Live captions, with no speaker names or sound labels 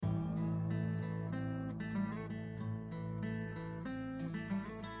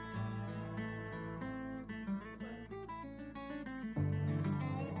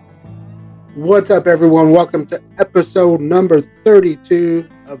What's up, everyone? Welcome to episode number 32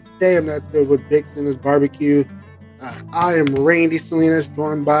 of Damn That's Good with Big Salinas Barbecue. I am Randy Salinas,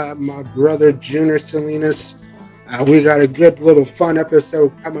 joined by my brother Junior Salinas. We got a good little fun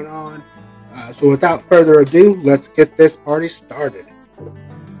episode coming on. So without further ado, let's get this party started.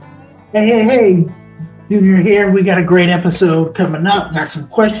 Hey, Junior here. We got a great episode coming up. Got some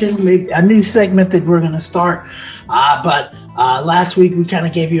questions, maybe a new segment that we're going to start. But last week we kind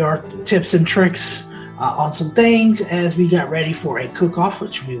of gave you our tips and tricks on some things as we got ready for a cook-off,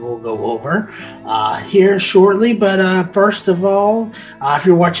 which we will go over here shortly. But first of all, if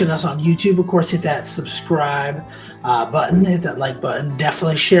you're watching us on YouTube, of course, hit that subscribe button, hit that like button.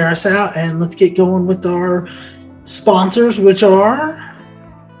 Definitely share us out, and let's get going with our sponsors, which are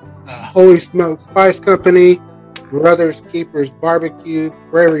Holy Smoke Spice Company, Brothers Keepers Barbecue,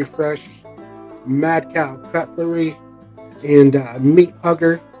 Prairie Fresh, Mad Cow Cutlery, and Meat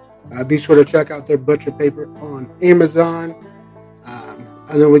Hugger. Be sure to check out their butcher paper on Amazon.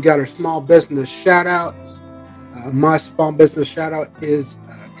 And then we got our small business shout outs. My small business shout out is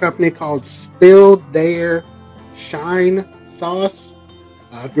a company called Still There Shine Sauce.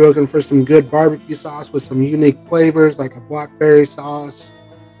 If you're looking for some good barbecue sauce with some unique flavors like a blackberry sauce,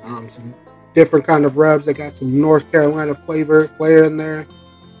 some different kind of rubs that got some North Carolina flair in there,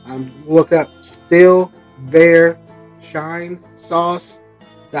 look up Still There Shine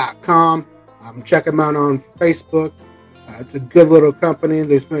Sauce.com. Check them out on Facebook. It's a good little company.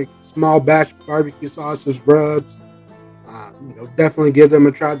 They make small batch barbecue sauces, rubs. Definitely give them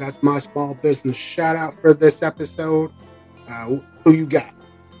a try. That's my small business shout out for this episode. Who you got?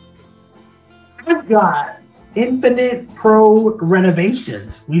 I've got Infinite Pro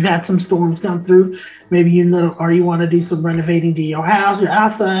Renovations. We've had some storms come through. Maybe you want to do some renovating to your house, your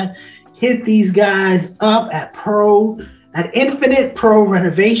outside. Hit these guys up at Infinite Pro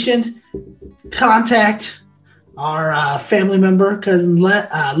Renovations. Contact our family member, cousin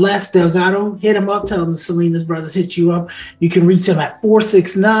Les Delgado. Hit him up. Tell him the Salinas Brothers hit you up. You can reach them at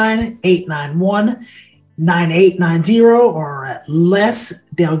 469-891-9890 or at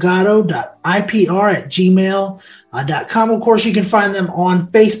lesdelgado.ipr@gmail.com. Of course, you can find them on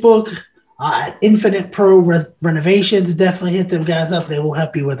Facebook at Infinite Pro Renovations. Definitely hit them guys up. They will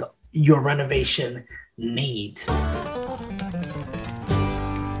help you with your renovation needs.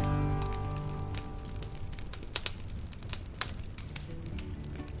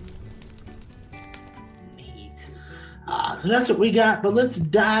 So that's what we got, but let's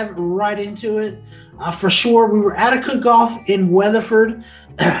dive right into it. For sure, we were at a cook-off in Weatherford.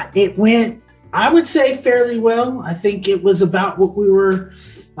 It went, I would say, fairly well. I think it was about what we would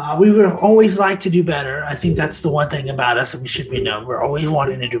always like to do better. I think that's the one thing about us that we should be known. We're always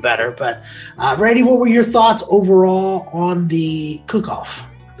wanting to do better. But Randy, what were your thoughts overall on the cook-off?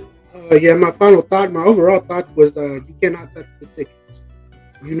 My overall thought was you cannot touch the tickets.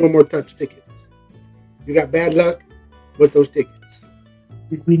 You no more touch tickets. You got bad luck with those tickets.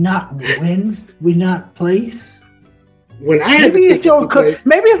 Did we not win? We not place? When I had maybe it's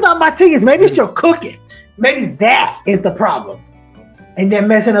not my tickets. Maybe it's your cooking. Maybe that is the problem. And then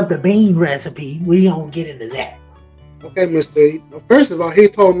messing up the bean recipe. We don't get into that. Okay, mister. First of all, he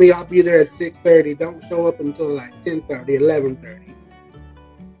told me I'll be there at 6:30. Don't show up until like 10:30, 11:30.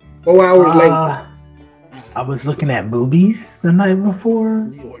 4 hours late. I was looking at movies the night before.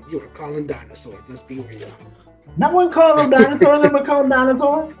 You were calling dinosaurs. Let's be real. No one called them dinosaurs. I'm going to call them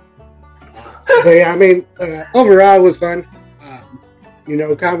dinosaurs. Overall, it was fun.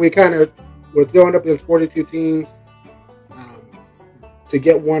 We kind of were throwing up against 42 teams. To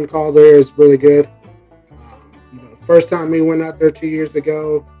get one call there is really good. First time we went out there 2 years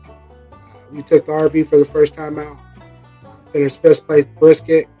ago, we took the RV for the first time out. Finished fifth place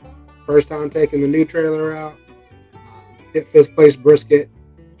brisket. First time taking the new trailer out. Hit fifth place brisket.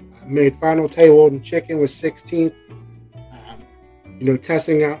 Made final table and chicken was 16th.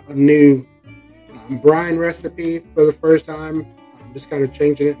 Testing out a new brine recipe for the first time. Just kind of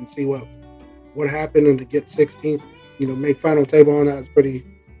changing it and see what happened, and to get 16th. Make final table on that was pretty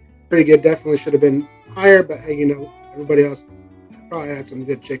good. Definitely should have been higher, but hey, everybody else probably had some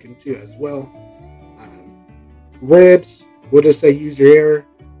good chicken too as well. Ribs, we'll just say use your error.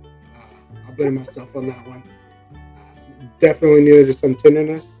 I'll blame myself on that one. Definitely needed some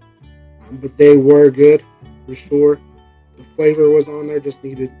tenderness. But they were good for sure. The flavor was on there, just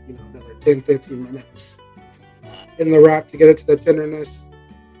needed another 10-15 minutes in the wrap to get it to the tenderness.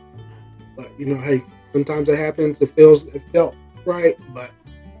 But hey, sometimes it happens. It felt right, but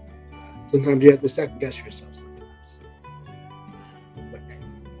sometimes you have to second guess yourself sometimes. But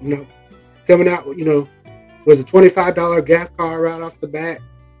coming out, was a $25 gas car right off the bat.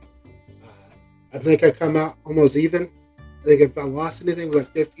 I think I come out almost even. I think if I lost anything, it was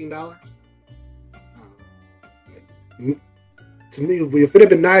like $15. To me, if it had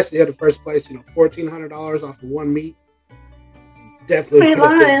been nice, they had the first place, $1,400 off of one meet. Definitely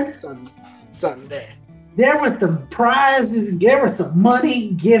could have been something there. There were some prizes. There was some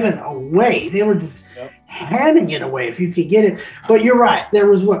money given away. They were just handing it away if you could get it. But you're right. There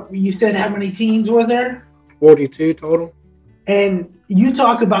was what you said. How many teams was there? 42 total. And you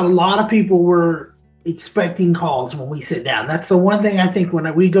talk about a lot of people were expecting calls when we sit down. That's the one thing I think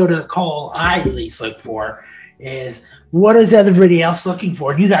when we go to a call, I at least look for is what is everybody else looking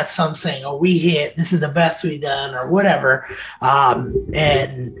for? You got some saying, "Oh, we hit. This is the best we've done," or whatever,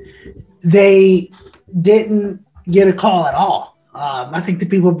 and they didn't get a call at all. I think the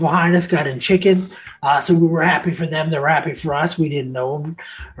people behind us got in chicken, so we were happy for them. They were happy for us. We didn't know them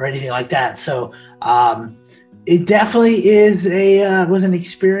or anything like that. So it definitely was an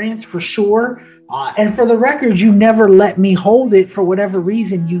experience for sure. And for the record, you never let me hold it for whatever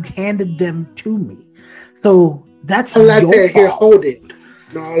reason. You handed them to me, so that's your fault. Here, hold it.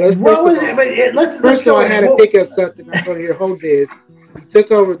 No, let's. First of all, I had to pick up something. I'm going to hear hold this. He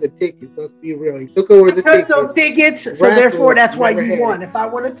took over the tickets. Let's be real. He took over the tickets. Those tickets, so therefore that's why you won. If I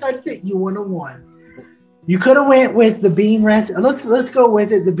would have touched it, you would have won. You could have went with the bean recipe. Let's go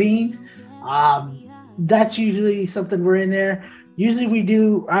with it. The bean. That's usually something we're in there. Usually we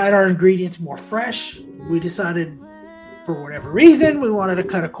do add our ingredients more fresh. We decided for whatever reason we wanted to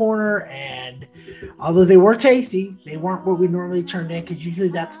cut a corner, and although they were tasty, they weren't what we normally turned in because usually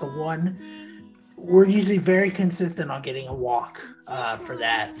that's the one. We're usually very consistent on getting a walk for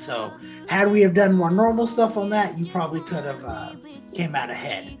that. So had we have done more normal stuff on that, you probably could have came out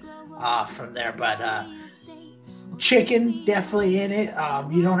ahead from there. But chicken definitely in it.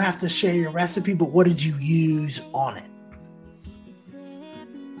 You don't have to share your recipe, but what did you use on it?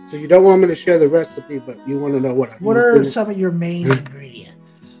 So you don't want me to share the recipe, but you want to know what I What are some of your main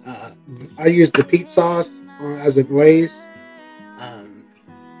ingredients? I use the peat sauce as a glaze.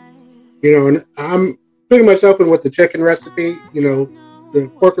 And I'm pretty much open with the chicken recipe. The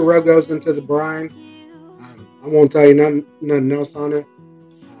pork and rub goes into the brine. I won't tell you nothing else on it.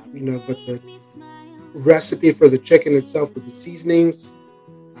 But the recipe for the chicken itself with the seasonings,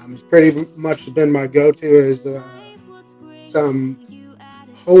 it's pretty much been my go-to is some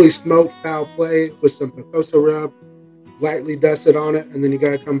holy smoked foul play with some picosa rub, lightly dusted on it, and then you got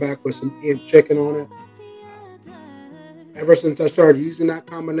to come back with some amp chicken on it. Ever since I started using that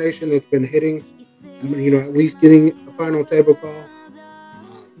combination, it's been hitting, at least getting a final table call.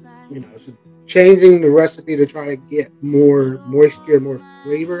 So changing the recipe to try to get more moisture, more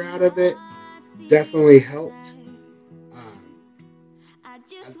flavor out of it definitely helped.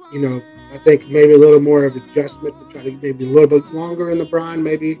 I think maybe a little more of adjustment to try to maybe a little bit longer in the brine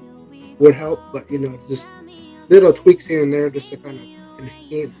maybe would help. But, just little tweaks here and there just to kind of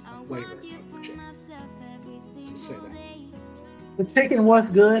enhance the flavor of the chicken. Just say that. The chicken was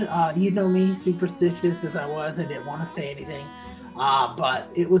good. You know me, superstitious as I was. I didn't want to say anything. But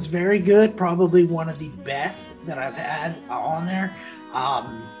it was very good. Probably one of the best that I've had on there.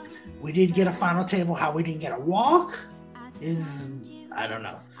 We did get a final table. How we didn't get a walk is, I don't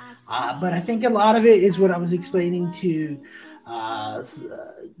know. But I think a lot of it is what I was explaining to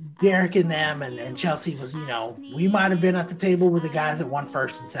Derek and them and Chelsea was, we might have been at the table with the guys that won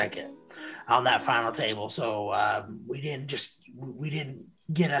first and second on that final table. So we didn't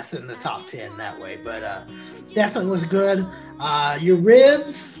get us in the top 10 that way, but definitely was good. Your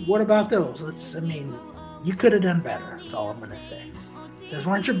ribs, what about those? You could have done better. That's all I'm going to say. Those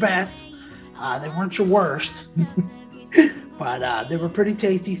weren't your best. They weren't your worst. But they were pretty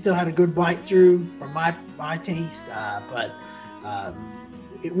tasty. Still had a good bite through for my taste. But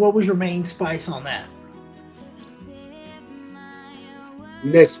what was your main spice on that?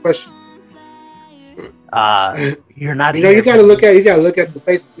 Next question. You're not. You got to look at the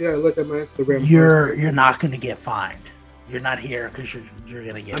face. You got to look at my Instagram. You're not going to get fined. You're not here because you're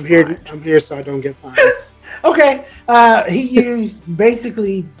going to get. I'm here so I don't get fined. Okay. He used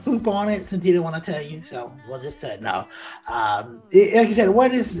basically poop on it since he didn't want to tell you, so we'll just say no. Like I said,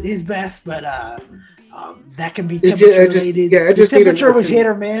 what is his best, but that can be temperature related. The temperature was hit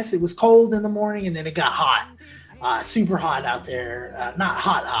or miss. It was cold in the morning and then it got hot. Super hot out there. Not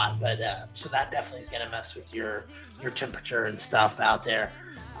hot, but so that definitely is going to mess with your temperature and stuff out there.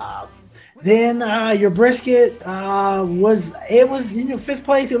 Then your brisket was fifth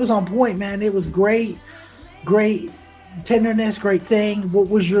place. It was on point, man. It was great tenderness, great thing. What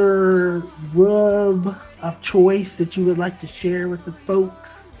was your rub of choice that you would like to share with the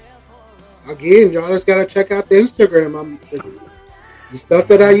folks? Again, y'all just gotta check out the Instagram. The stuff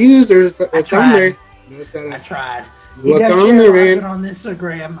that I use, it's on there. I tried. Look on there, man. On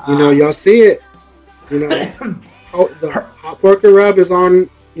Instagram. Y'all see it. The hot pork rub is on.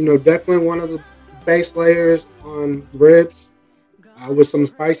 Definitely one of the base layers on ribs with some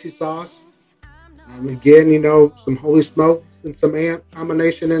spicy sauce. Again, some holy smoke and some amp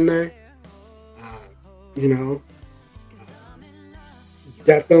combination in there.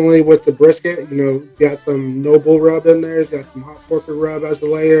 Definitely with the brisket, got some noble rub in there. It's got some hot pork rub as a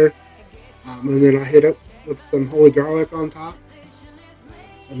layer. And then I hit up with some holy garlic on top.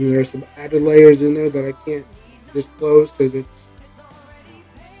 And there's some added layers in there that I can't disclose because it's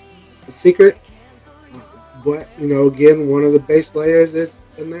a secret. But, again, one of the base layers is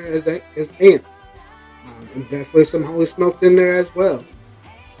in there is amp. And definitely some holy smoke in there as well.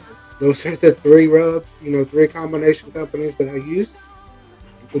 Those are the 3 rubs, 3 combination companies that I use.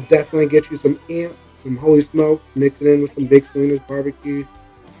 It will definitely get you some amp, some holy smoke, mix it in with some Big Salinas barbecue,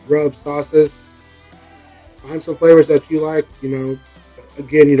 rub sauces. Find some flavors that you like,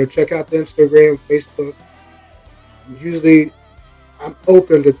 Again, check out the Instagram, Facebook. Usually, I'm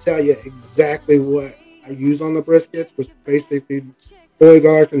open to tell you exactly what I use on the briskets, which is basically holy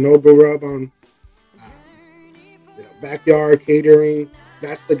garlic and noble rub on backyard catering.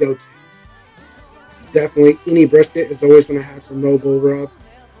 That's the go-to. Definitely, any brisket is always going to have some noble rub,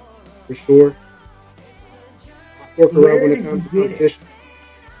 for sure. Hot pork rub when it comes to competition.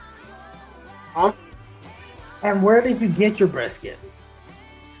 Huh? And where did you get your brisket?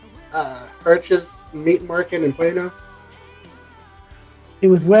 Purchase Meat Market in Plano. It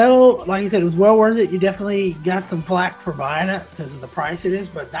was like you said, it was well worth it. You definitely got some flack for buying it because of the price it is,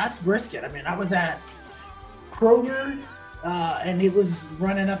 but that's brisket. I mean, I was at Kroger, and it was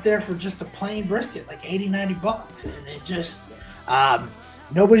running up there for just a plain brisket, like $80-$90. And it just,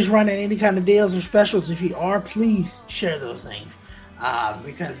 nobody's running any kind of deals or specials. If you are, please share those things,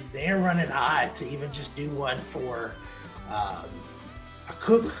 because they're running high to even just do one for a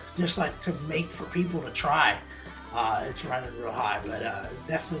cook, just like to make for people to try. It's running real high, but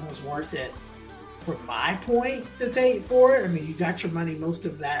definitely was worth it from my point to take for it. I mean, you got your money, most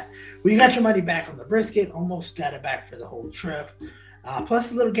of that. Well, you got your money back on the brisket, almost got it back for the whole trip.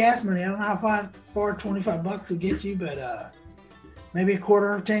 Plus a little gas money. I don't know how far $25 will get you, but maybe a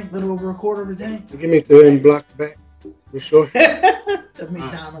quarter of a tank, a little over a quarter of a tank. Give me the block back, for sure.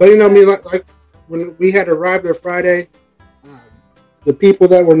 But like when we had arrived there Friday, the people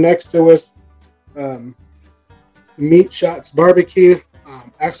that were next to us, Meat Shots Barbecue,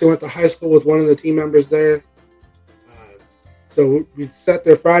 actually went to high school with one of the team members there. So we sat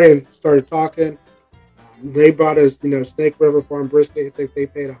there Friday and started talking. They brought us, Snake River Farm brisket. I think they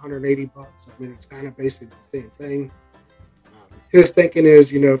paid $180. I mean, it's kind of basically the same thing. His thinking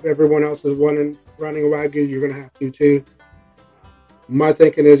is, if everyone else is running Wagyu, you're going to have to too. My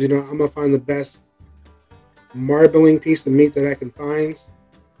thinking is, I'm going to find the best marbling piece of meat that I can find.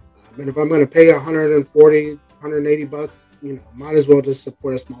 And if I'm going to pay $140, $180, might as well just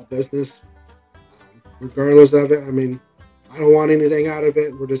support a small business. Regardless of it, I mean, I don't want anything out of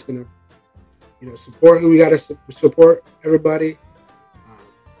it. We're just going to, support who we got to support, everybody.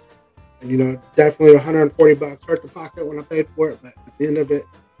 And, definitely $140 hurt the pocket when I paid for it. But at the end of it,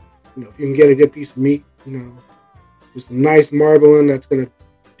 if you can get a good piece of meat, with some nice marbling that's going to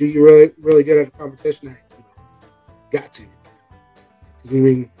do you really, really good at a competition, got to. Because,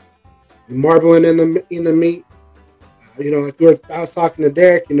 the marbling in the meat, like I was talking to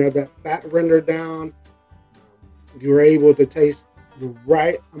Derek, that fat rendered down. You were able to taste the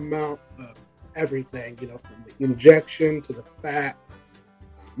right amount of everything, from the injection to the fat,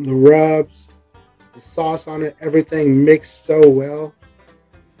 the rubs, the sauce on it, everything mixed so well.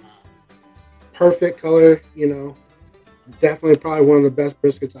 Perfect color, definitely probably one of the best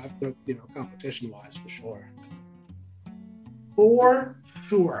briskets I've cooked, competition-wise, for sure. For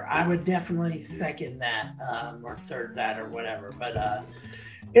sure. I would definitely second that, or third that, or whatever. But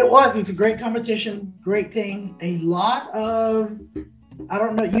it's a great competition, great thing. A lot of, I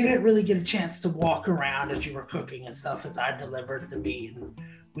don't know, you didn't really get a chance to walk around as you were cooking and stuff, as I delivered the meat and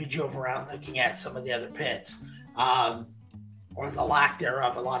we drove around looking at some of the other pits, or the lack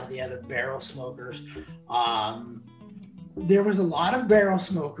thereof, a lot of the other barrel smokers. There was a lot of barrel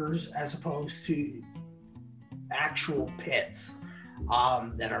smokers as opposed to actual pits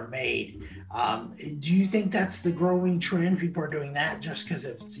that are made. Do you think that's the growing trend? People are doing that just because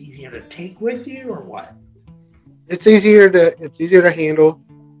it's easier to take with you, or what? It's easier to handle.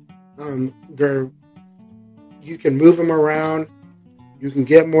 You can move them around. You can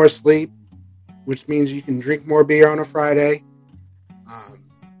get more sleep, which means you can drink more beer on a Friday.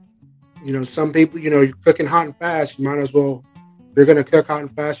 Some people, you're cooking hot and fast. You might as well you're going to cook hot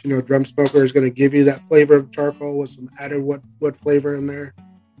and fast, drum smoker is going to give you that flavor of charcoal with some added wood flavor in there.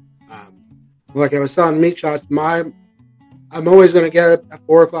 Like I was telling Meat Shots, I'm always going to get up at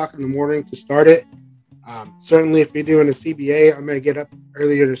 4 o'clock in the morning to start it. Certainly, if you're doing a CBA, I may get up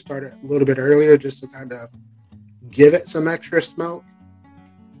earlier to start it a little bit earlier just to kind of give it some extra smoke.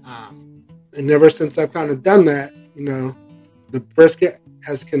 And ever since I've kind of done that, the brisket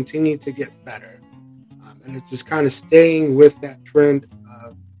has continued to get better. And it's just kind of staying with that trend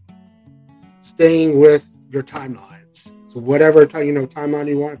of staying with your timelines. So whatever timeline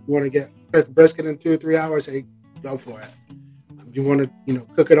you want, if you want to cook brisket in 2 or 3 hours, hey, go for it. If you want to,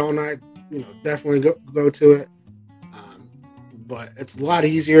 cook it all night, definitely go to it. But it's a lot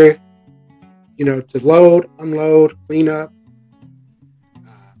easier, to load, unload, clean up.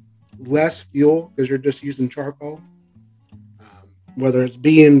 Less fuel because you're just using charcoal. Whether it's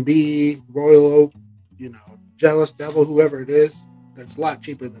B&B, Royal Oak, Jealous Devil, whoever it is, it's a lot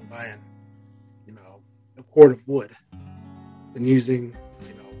cheaper than buying, a quart of wood and using,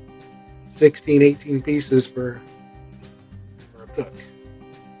 16, 18 pieces for a cook.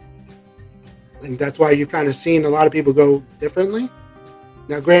 And that's why you're kind of seeing a lot of people go differently.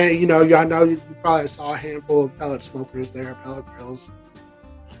 Now, granted, y'all know you probably saw a handful of pellet smokers there, pellet grills.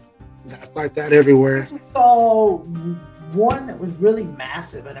 That's like that everywhere. I saw one that was really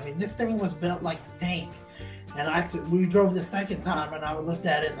massive, and I mean, this thing was built like a tank. And we drove the second time, and I looked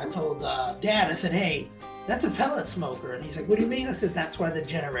at it, and I told Dad, I said, "Hey, that's a pellet smoker." And he's like, "What do you mean?" I said, "That's why the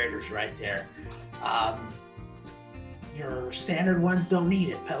generator's right there. Your standard ones don't need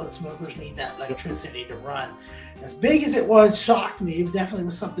it. Pellet smokers need that electricity to run." As big as it was, shocked me. It definitely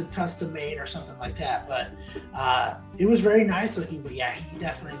was something custom made or something like that. But it was very nice looking. But yeah, he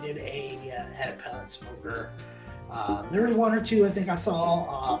definitely did had a pellet smoker. There was one or two I think I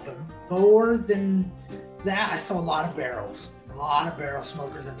saw, but more than that, I saw a lot of barrels. A lot of barrel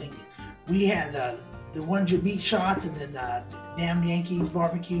smokers. I think we had the ones with Meat Shots, and then Damn Yankees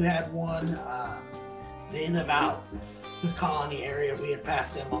Barbecue had one. They live out the Colony area. We had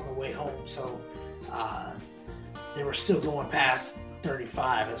passed them on the way home, so they were still going past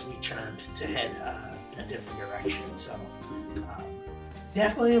 35 as we turned to head in a different direction. So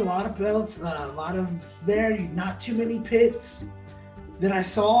definitely a lot of pellets, a lot of there, not too many pits that I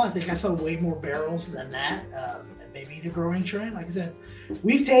saw. I think I saw way more barrels than that. Maybe the growing trend. Like I said,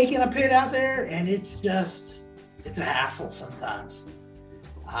 we've taken a pit out there, and it's a hassle sometimes.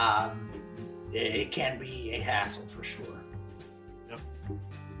 It can be a hassle for sure. Yep.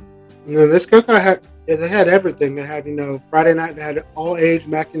 And then this cook they had everything. They had, Friday night they had all aged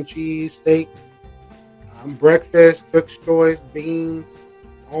mac and cheese, steak, breakfast, cook's choice, beans,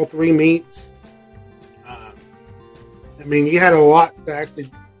 all 3 meats. You had a lot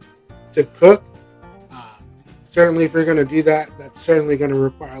to cook. Certainly, if you're going to do that, that's certainly going to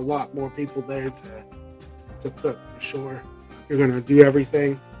require a lot more people there to cook for sure. If you're going to do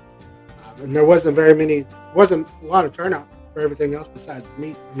everything. And there wasn't a lot of turnout for everything else besides the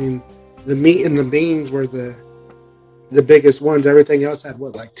meat. The meat and the beans were the biggest ones. Everything else had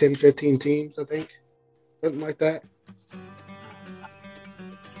 10, 15 teams, I think. Something like that.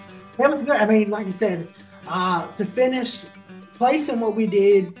 That was good. Like you said, to finish placing what we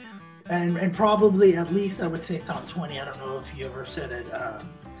did, and probably at least I would say top 20. I don't know if you ever said it.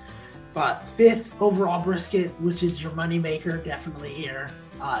 But 5th overall brisket, which is your moneymaker, definitely here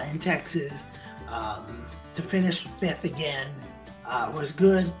in Texas. To finish 5th again was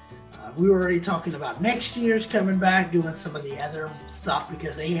good. We were already talking about next year's coming back, doing some of the other stuff,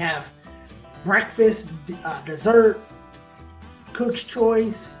 because they have breakfast, dessert, cook's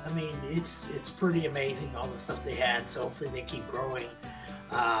choice. It's pretty amazing, all the stuff they had. So hopefully they keep growing.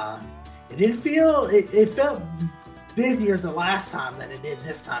 It felt busier the last time than it did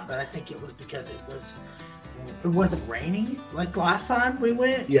this time, but I think it was because it wasn't raining like last time we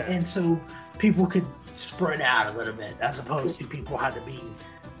went. Yeah. And so people could spread out a little bit, as opposed to people had to be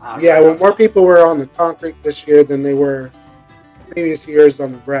more people were on the concrete this year than they were previous years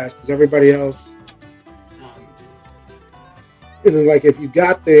on the grass, because everybody else and then if you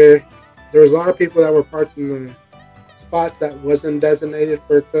got there was a lot of people that were parked in the spots that wasn't designated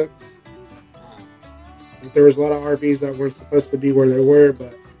for cooks. There was a lot of RVs that weren't supposed to be where they were,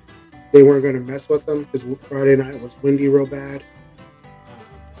 but they weren't going to mess with them because Friday night was windy real bad.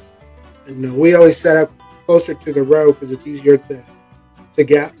 And we always set up closer to the road because it's easier to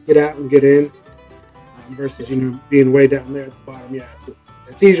get out and get in versus being way down there at the bottom. Yeah,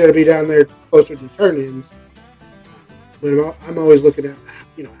 it's easier to be down there closer to turn-ins. But I'm always looking at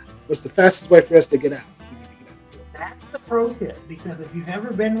what's the fastest way for us to get out. That's the pro tip, because if you've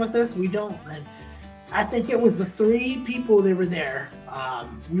ever been with us, we don't. And I think it was the 3 people that were there.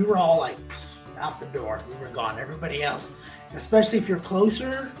 We were all like out the door. We were gone. Everybody else, especially if you're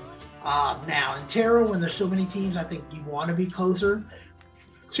closer. Now in Terra, when there's so many teams, I think you want to be closer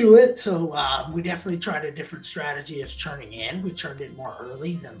to it. So we definitely tried a different strategy as turning in. We turned in more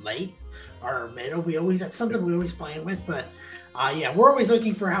early than late or middle. That's something we always playing with. But we're always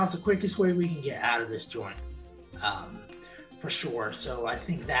looking for how's the quickest way we can get out of this joint. For sure. So I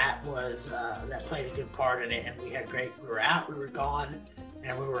think that was that played a good part in it, and we were out, we were gone,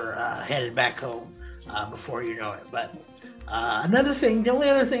 and we were headed back home before you know it. But the only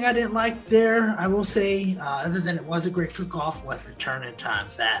other thing I didn't like there, I will say, other than it was a great cook-off, was the turn-in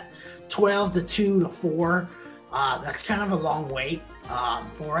times. That 12 to 2 to 4, that's kind of a long wait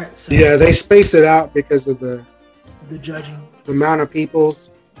for it. So yeah, they space it out because of the judging, the amount of people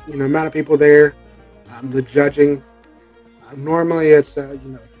there, the judging. Normally it's 12,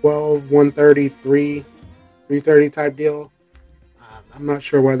 1:30, 3:30 type deal. I'm not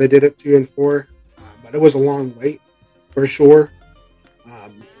sure why they did it 2 and 4, but it was a long wait for sure.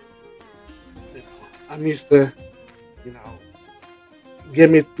 I'm used to, give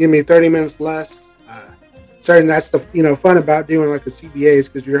me 30 minutes less. Certain that's the fun about doing like a CBA is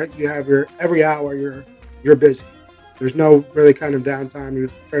because you have your every hour you're busy. There's no really kind of downtime. You're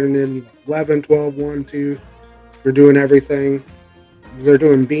turning in 11, 12, 1, 2. You're doing everything. They're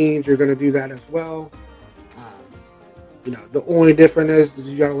doing beans. You're going to do that as well. The only difference is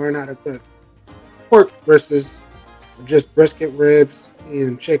you got to learn how to cook pork versus just brisket, ribs,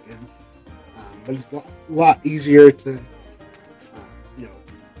 and chicken. But it's a lot easier to,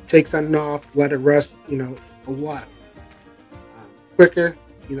 take something off, let it rest, a lot quicker,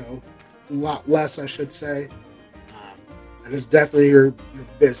 a lot less, I should say. And it's definitely you're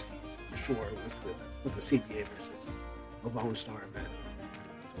busy for sure with the CBA versus a Lone Star event.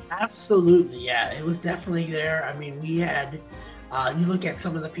 Absolutely, yeah. It was definitely there. I mean, we had, you look at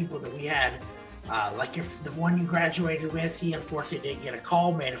some of the people that we had, like the one you graduated with, he unfortunately didn't get a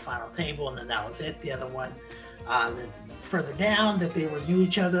call, made a final table, and then that was it. The other one, further down, that they were knew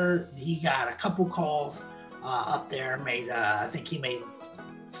each other, he got a couple calls up there, I think he made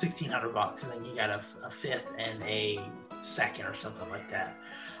 $1,600, and then he got a fifth and a second or something like that.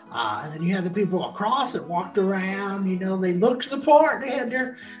 And then you had the people across that walked around, they looked the part.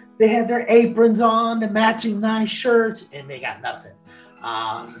 They had their aprons on, the matching nice shirts, and they got nothing.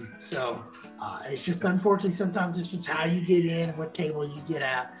 So it's just unfortunately sometimes it's just how you get in, what table you get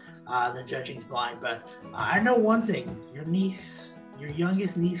at. The judging's blind, but I know one thing: your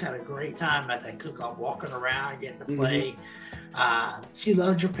youngest niece had a great time at that cook-off, walking around, getting to play. She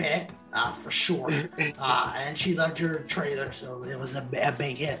loved your pet for sure, and she loved your trailer, so it was a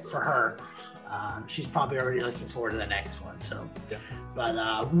big hit for her. She's probably already looking forward to the next one. So, yeah. But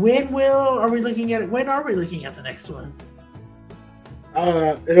when are we looking at the next one?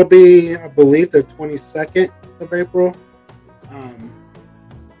 It'll be, I believe, the 22nd of April.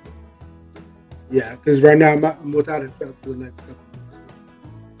 Yeah, because right now I'm without a truck for the next couple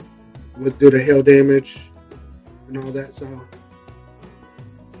months. Due to hail damage and all that, so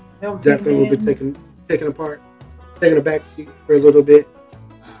definitely will be taking a back seat for a little bit.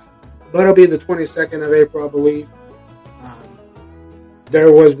 But it'll be the 22nd of April, I believe.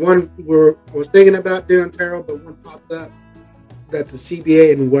 There was one where I was thinking about doing Terrell, but one popped up. That's a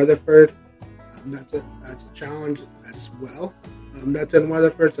CBA in Weatherford. That's a challenge as well. That's in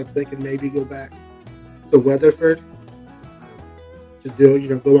Weatherford, so I'm thinking maybe go back to Weatherford to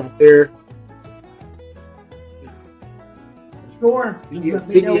do, go out there. Sure.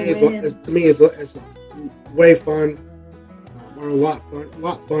 CBA to me is way fun, or a lot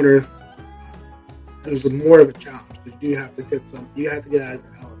funner. It was more of a challenge because you have to get you have to get out of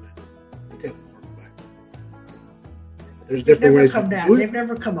your element and get the work back. There's different ways. They've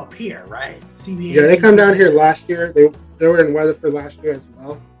never come up here, right? CBA. Yeah, they come down here last year. They were in Weatherford last year as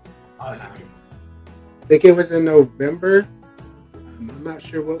well. I think it was in November. I'm not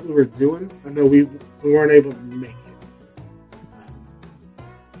sure what we were doing. I know we weren't able to make it.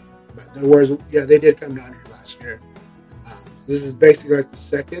 But they did come down here last year. This is basically like the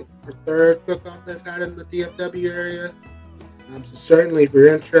second or third cook-off they've had in the DFW area. So certainly if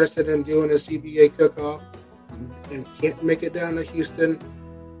you're interested in doing a CBA cook-off and can't make it down to Houston,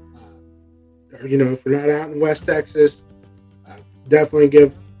 or if you're not out in West Texas, definitely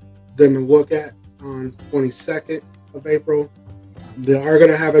give them a look at on 22nd of April. They are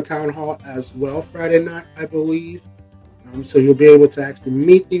going to have a town hall as well Friday night, I believe. So you'll be able to actually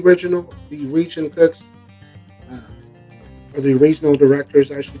meet the region cooks, or the regional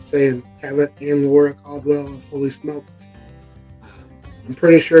directors, I should say, and Kevin and Laura Caldwell of Holy Smoke. I'm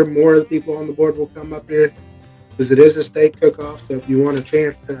pretty sure more of the people on the board will come up here because it is a state cook-off. So if you want a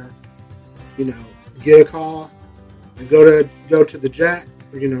chance to, get a call and go to the Jack,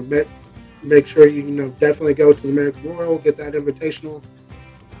 or, make sure you definitely go to the American Royal, get that invitational.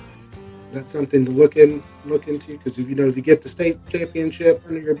 That's something to look into because if you get the state championship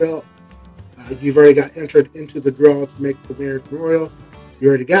under your belt, you've already got entered into the draw to make the American Royal. You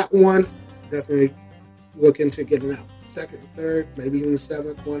already got one. Definitely look into getting that second, third, maybe even the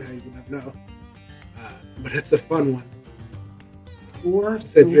seventh one. How you never know. But it's a fun one.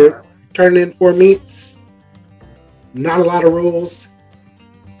 You're turning in 4 meats. Not a lot of rules.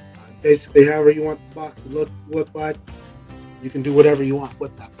 Basically, however you want the box to look like, you can do whatever you want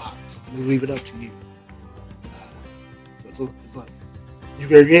with that box. They leave it up to you. So it's like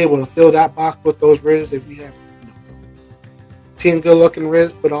you're able to fill that box with those ribs if you have 10 good-looking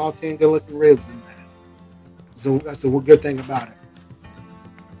ribs, put all 10 good-looking ribs in there. So that's a good thing about it.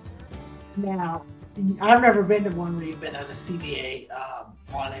 Now, I've never been to one where you've been at a CBA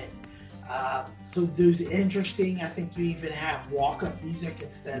on it. So there's interesting. I think you even have walk-up music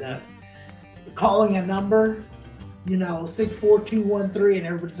instead of calling a number. 64213, and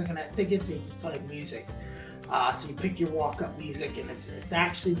everybody's looking at tickets and you just play music. So you pick your walk-up music, and it's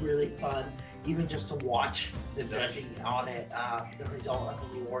actually really fun, even just to watch the judging on it, the result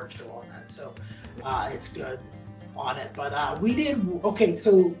of the award show on that. So it's good on it. But we did okay.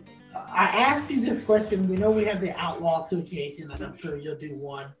 So I asked you this question. We know we have the Outlaw Association, and I'm sure you'll do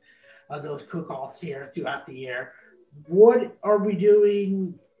one of those cook-offs here throughout the year. What are we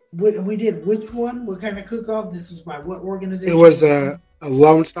doing? We did which one? What kind of cook-off? This was by what organization? It was a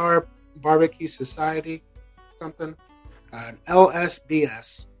Lone Star Barbecue Society, something. An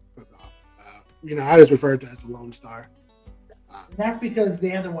LSBS cook-off. I just referred to it as a Lone Star. That's because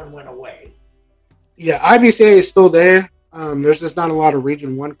the other one went away. Yeah, IBCA is still there. There's just not a lot of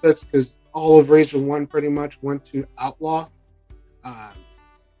Region 1 cooks because all of Region 1 pretty much went to Outlaw.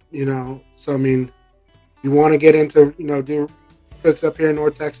 So, you want to get into, do cooks up here in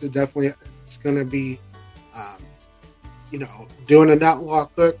North Texas, definitely it's going to be, doing an Outlaw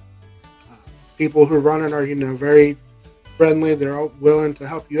cook. People who run it are, very friendly. They're all willing to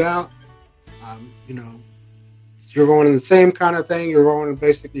help you out. You're going in the same kind of thing. You're going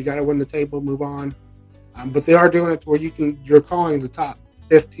basically, you got to win the table, move on. But they are doing it to where you're calling the top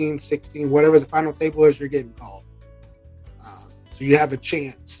 15, 16, whatever the final table is, you're getting called. So you have a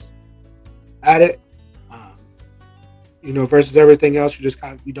chance at it. Versus everything else, you just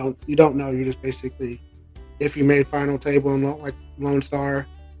kind of, you don't know. You're just basically, if you made final table and like Lone Star,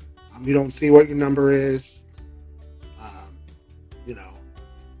 you don't see what your number is.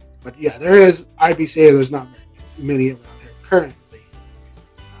 But yeah, there is IBCA. There's not many around here currently.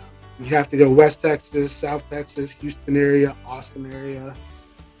 You have to go West Texas, South Texas, Houston area, Austin area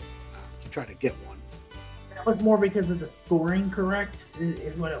to try to get one. That was more because of the scoring, correct?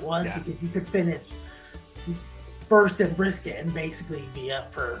 Is what it was? Yeah. Because you could finish first in brisket and basically be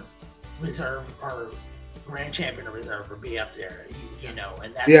up for reserve or grand champion or reserve or be up there,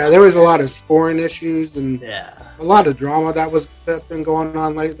 and that's there was a lot of scoring issues and a lot of drama that's been going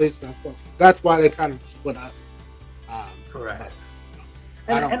on lately. So that's why they kind of split up. Correct.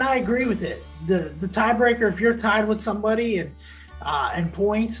 And I agree with it. The tiebreaker, if you're tied with somebody and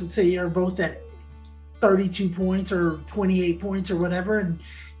points, let's say you're both at 32 points or 28 points or whatever, and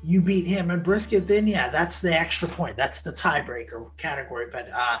you beat him in brisket, then that's the extra point. That's the tiebreaker category. But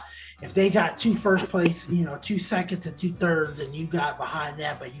if they got 2 first place, 2 seconds and 2 thirds, and you got behind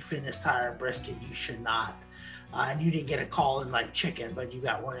them, but you finished higher in brisket, you should not. And you didn't get a call in like chicken, but you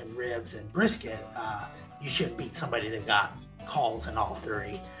got one in ribs and brisket. You shouldn't beat somebody that got calls in all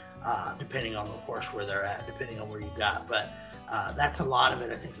 3, depending on, of course, where they're at, depending on where you got. But that's a lot of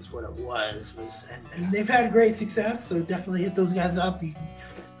it, I think, is what it was. And they've had great success, so definitely hit those guys up. You can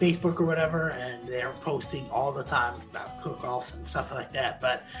Facebook or whatever, and they're posting all the time about cook-offs and stuff like that.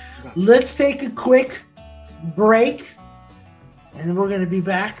 But let's take a quick break, and then we're going to be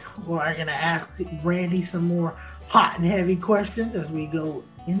back. We're going to ask Randy some more hot and heavy questions as we go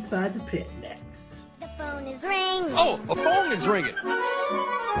inside the pit next. The phone is ringing. Oh, a phone is ringing.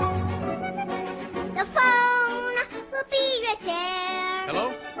 The phone will be right there.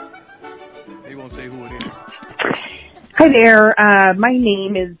 Hello? They won't say who it is. Hi there. My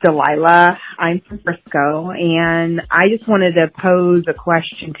name is Delilah. I'm from Frisco, and I just wanted to pose a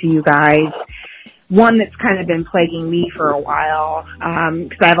question to you guys. One that's kind of been plaguing me for a while,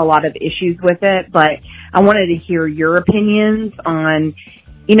 because I have a lot of issues with it, but I wanted to hear your opinions on,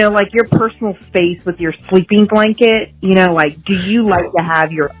 like your personal space with your sleeping blanket. Do you like to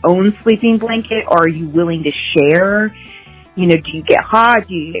have your own sleeping blanket, or are you willing to share? do you get hot?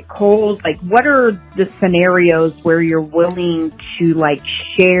 Do you get cold? Like, what are the scenarios where you're willing to like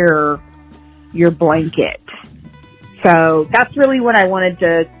share your blanket? So that's really what I wanted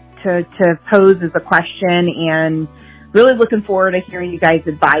to pose as a question, and really looking forward to hearing you guys'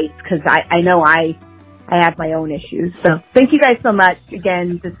 advice, because I know I have my own issues. So thank you guys so much.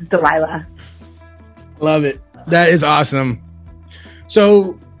 Again, this is Delilah. Love it. That is awesome.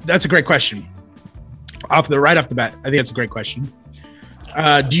 So that's a great question. Right off the bat, I think that's a great question.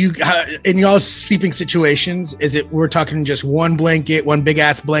 Do you, in y'all's sleeping situations, we're talking just one blanket, one big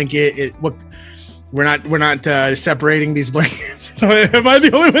ass blanket? We're not separating these blankets. Am I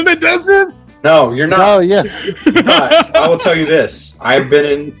the only one that does this? No, you're not. Oh, yeah. But I will tell you this. I've been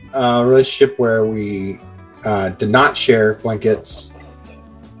in a relationship where we did not share blankets,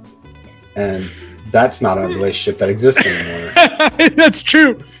 and that's not a relationship that exists anymore. That's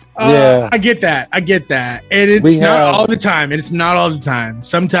true. Yeah. I get that. And it's not all the time.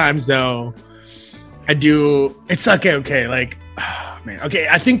 Sometimes, though, I do. It's okay. Like, oh, man. Okay,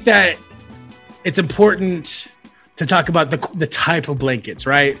 I think that it's important to talk about the type of blankets,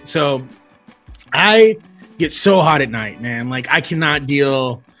 right? So I get so hot at night, man. Like, I cannot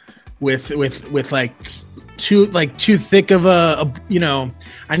deal with like too thick of a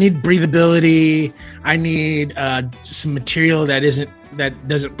I need breathability. I need some material that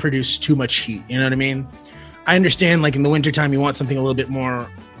doesn't produce too much heat. You know what I mean? I understand, like, in the wintertime, you want something a little bit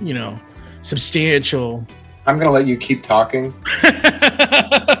more, substantial. I'm going to let you keep talking.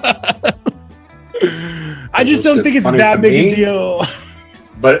 I just don't think it's that big a deal.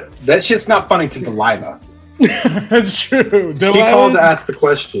 But that shit's not funny to Delilah. That's true. She called to ask the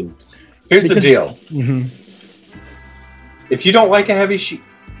question. Here's the deal. Mm-hmm. If you don't like a heavy sheet,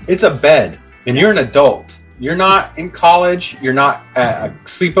 it's a bed, and you're an adult. You're not in college. You're not at a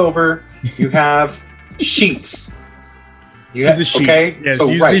sleepover. You have sheets. You have, okay? Yes, so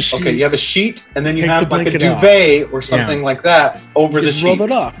okay, you have a sheet, and then you have like a duvet or something like that over the sheet. Roll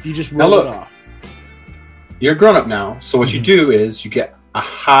it off. You just roll it off. You're a grown up now, so what you do is you get a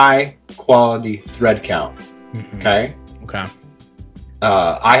high quality thread count. Okay.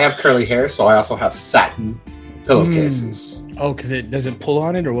 I have curly hair, so I also have satin pillowcases. Oh, because it doesn't pull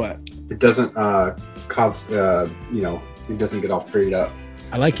on it, or what? It doesn't cause it doesn't get all frayed up.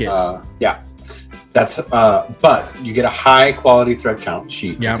 I like it. Yeah. That's but you get a high quality thread count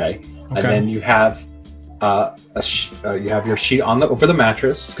sheet. Yeah. Okay. And then you have you have your sheet over the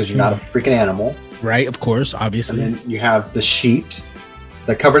mattress, because you're not a freaking animal. Right, of course, obviously. And then you have the sheet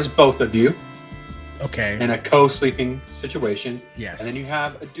that covers both of you. Okay. In a co-sleeping situation. Yes. And then you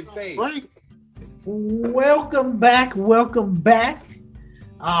have a duvet. Welcome back. We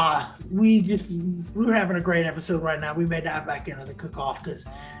were having a great episode right now. We may dive back into the cook-off because,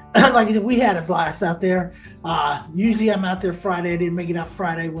 like I said, we had a blast out there. Usually I'm out there Friday. I didn't make it out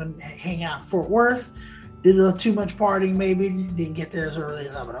Friday when hang out in Fort Worth. Did a little too much partying, maybe. Didn't get there as early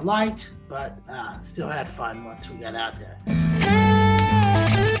as I would have liked, but still had fun once we got out there.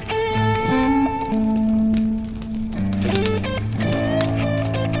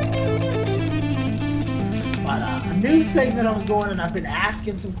 But a new segment I was going, and I've been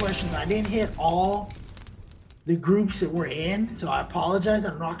asking some questions. I didn't hit all the groups that we're in, so I apologize.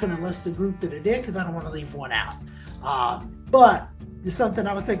 I'm not going to list the group that I did because I don't want to leave one out. But it's something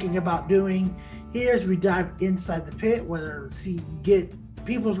I was thinking about doing here as we dive inside the pit, get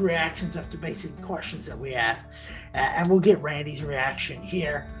people's reactions after basic questions that we ask, and we'll get Randy's reaction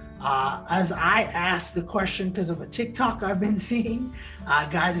here. As I asked the question because of a TikTok I've been seeing,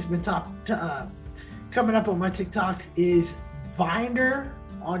 guys, it's been coming up on my TikToks, is binder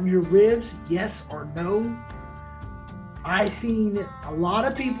on your ribs, yes or no? I've seen a lot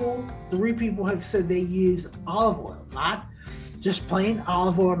of people, 3 people have said they use olive oil, not just plain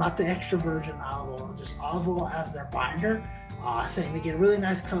olive oil, not the extra virgin olive oil, just olive oil as their binder, saying they get a really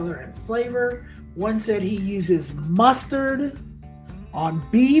nice color and flavor. One said he uses mustard on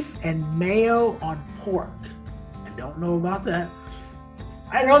beef and mayo on pork. I don't know about that.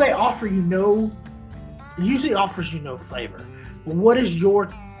 I know they offer you it usually offers you no flavor. But what do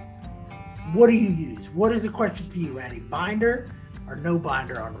you use? What is the question for you, Randy? Binder or no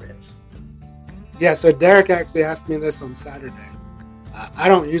binder on ribs? Yeah, so Derek actually asked me this on Saturday. I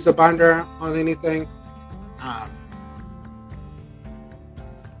don't use a binder on anything. I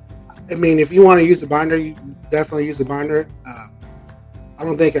mean, if you want to use a binder, you definitely use a binder. I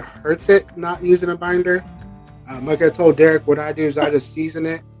don't think it hurts it not using a binder. Like I told Derek, what I do is I just season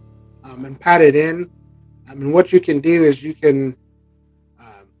it and pat it in. I mean, what you can do is you can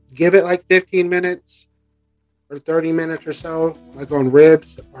give it like 15 minutes or 30 minutes or so, like on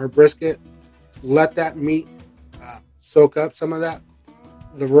ribs or brisket. Let that meat soak up some of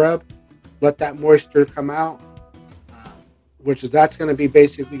the rub, let that moisture come out, that's going to be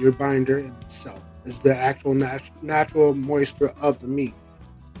basically your binder in itself. Is the actual natural moisture of the meat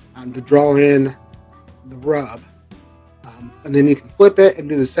to draw in the rub. And then you can flip it and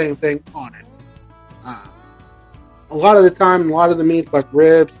do the same thing on it. A lot of the time, a lot of the meats like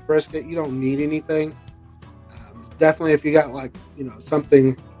ribs, brisket, you don't need anything. Definitely if you got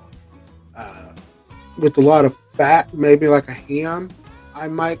something with a lot of fat, maybe like a ham, I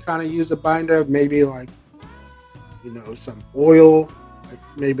might kind of use a binder. Maybe some oil, like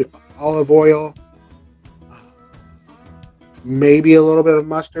maybe olive oil, maybe a little bit of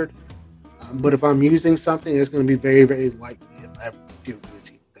mustard. But if I'm using something, it's going to be very, very light if I ever do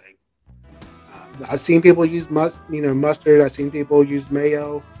use anything. I've seen people use mustard. I've seen people use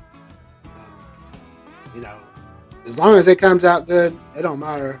mayo. As long as it comes out good, it don't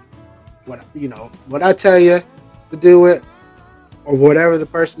matter what I tell you to do it, or whatever the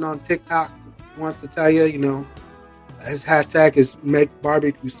person on TikTok wants to tell you. His hashtag is make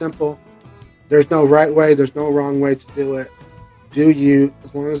barbecue simple. There's no right way. There's no wrong way to do it. Do you,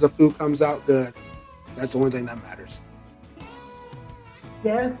 as long as the food comes out good, that's the only thing that matters.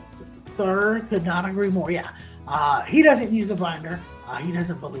 Yes, sir. Could not agree more. Yeah. He doesn't use a binder. He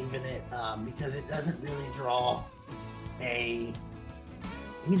doesn't believe in it because it doesn't really draw it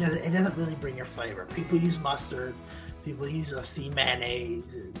doesn't really bring your flavor. People use mustard. People use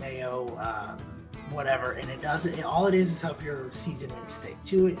mayonnaise, mayo, whatever, and it doesn't. All it is help your seasoning stick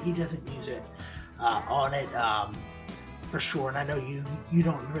to it. He doesn't use it on it for sure. And I know you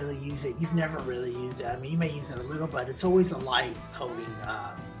don't really use it. You've never really used it. I mean, you may use it a little, but it's always a light coating.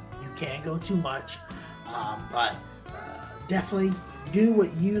 You can't go too much, but definitely do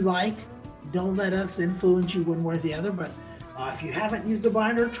what you like. Don't let us influence you one way or the other. But if you haven't used a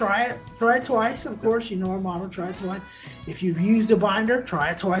binder, try it. Try it twice. Of course, our motto, try it twice. If you've used a binder, try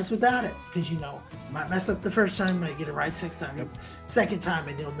it twice without it. Because, you might mess up the first time, might get it right second time,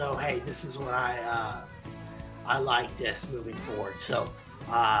 and you'll know, hey, this is what I like this moving forward. So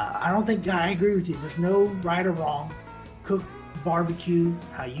I don't think I agree with you. There's no right or wrong. Cook barbecue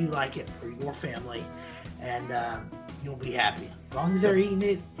how you like it for your family, and you'll be happy. As long as they're eating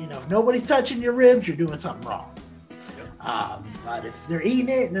it, if nobody's touching your ribs, you're doing something wrong. But if they're eating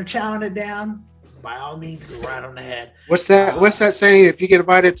it and they're chowing it down, by all means, go right on ahead. What's that saying? If you get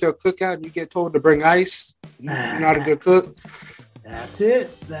invited to a cookout and you get told to bring ice, you're not a good cook. That's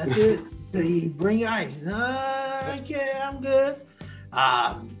it. You bring ice. Okay, I'm good.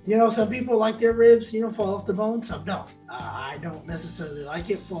 Some people like their ribs, fall off the bone. Some don't. I don't necessarily like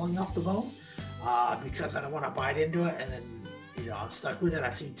it falling off the bone because I don't want to bite into it and then I'm stuck with it.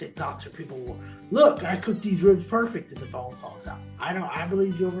 I've seen TikToks where people will, look, I cooked these ribs perfect and the bone falls out. I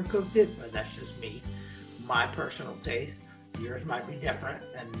believe you overcooked it, but that's just me. My personal taste. Yours might be different,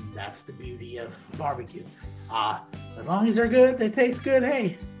 and that's the beauty of barbecue. As long as they're good, they taste good,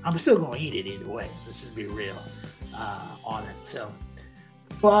 hey, I'm still going to eat it either way. Let's just be real on it. So,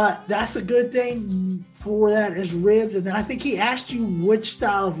 but that's a good thing for that is ribs. And then I think he asked you which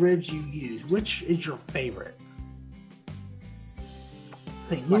style of ribs you use. Which is your favorite?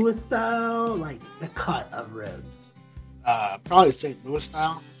 St. Louis style, like the cut of ribs? Probably St. Louis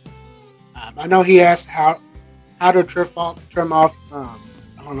style. I know he asked how to trim off. I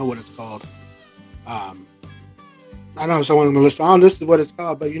don't know what it's called. I know someone will listen. This is what it's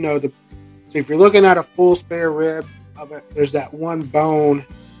called, but so if you're looking at a full spare rib of it, there's that one bone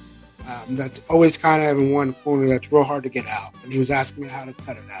that's always kind of in one corner that's real hard to get out. And he was asking me how to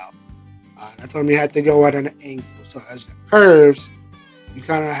cut it out. I told him you had to go at an angle. So as it curves, you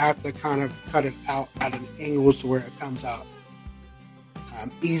kind of have to cut it out at an angle to where it comes out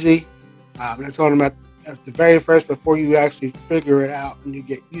easy. And I told him at the very first, before you actually figure it out and you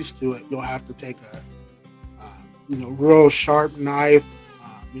get used to it, you'll have to take a real sharp knife,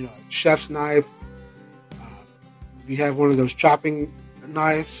 chef's knife. If you have one of those chopping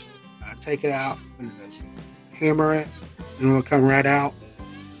knives, take it out and just hammer it, and it'll come right out.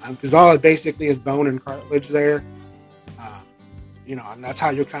 Because all it basically is bone and cartilage there. And that's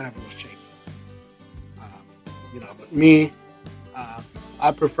how you kind of shape it. But me,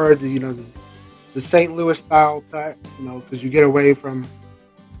 I prefer the St. Louis style cut, because you get away from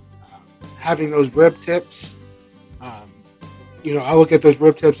having those rib tips. I look at those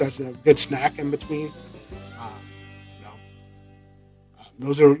rib tips as a good snack in between.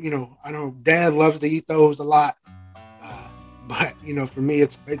 Those are, I know Dad loves to eat those a lot, but for me,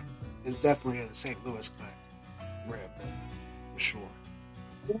 it's definitely a St. Louis cut rib for sure.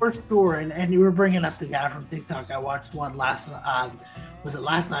 For sure, and you were bringing up the guy from TikTok. I watched one last was it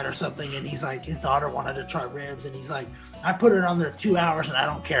last night or something, and he's like, his daughter wanted to try ribs, and he's like, I put it on there 2 hours, and I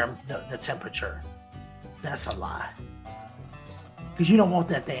don't care the temperature. That's a lie. Because you don't want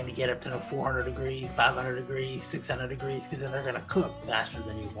that thing to get up to the 400 degrees, 500 degrees, 600 degrees, because then they're going to cook faster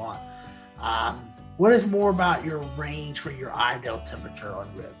than you want. What is more about your range for your ideal temperature on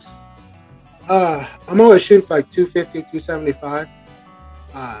ribs? I'm always shooting for like 250, 275.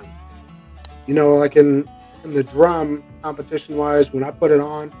 You know, like in the drum competition wise, when I put it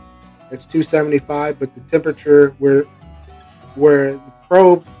on, it's 275, but the temperature where the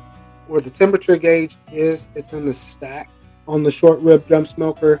probe, where the temperature gauge is, it's in the stack on the short rib drum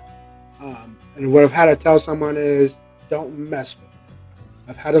smoker. And what I've had to tell someone is don't mess with it.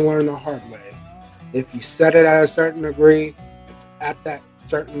 I've had to learn the hard way. If you set it at a certain degree, it's at that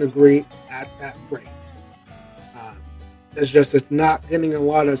certain degree at that rate. It's not getting a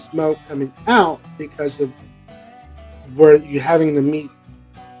lot of smoke coming out because of where you're having the meat,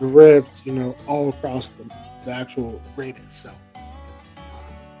 the ribs, you know, all across the actual grate itself.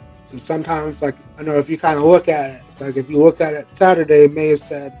 So sometimes, like, I know if you kind of look at it, like if you look at it Saturday, it may have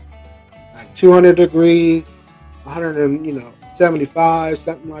said like 200 degrees, 175,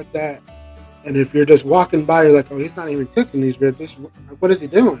 something like that. And if you're just walking by, you're like, oh, he's not even cooking these ribs. What is he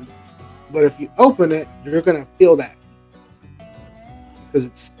doing? But if you open it, you're going to feel that.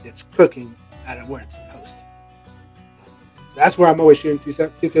 Because it's cooking at where it's supposed to. So that's where I'm always shooting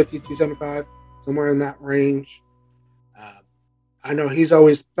 250, 275, somewhere in that range. I know he's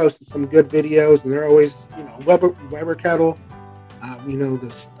always posted some good videos, and they're always, you know, Weber kettle, you know, the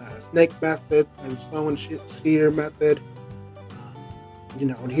snake method, or the slow and shear method. You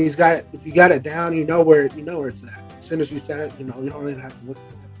know, and he's got it. If you got it down, you know where it's at. As soon as you set it, you know, you don't even have to look at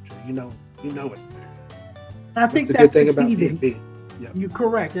the temperature. You know it's there. I think that's the key. B&B. Yep. You're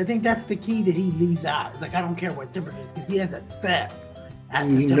correct. I think that's the key that he leaves out. Like, I don't care what temperature it is, because he has that step at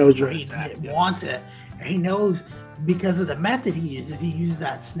the temperature he wants it. And he knows, because of the method he uses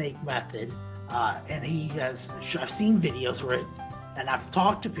that snake method. And I've seen videos where and I've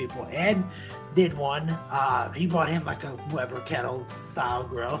talked to people. Ed did one. He bought him like a Weber kettle style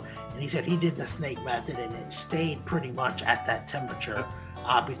grill, and he said he did the snake method, and it stayed pretty much at that temperature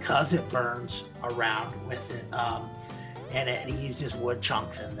because it burns around with it. And he used just wood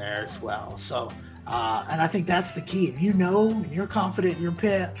chunks in there as well. So, and I think that's the key. If you know and you're confident in your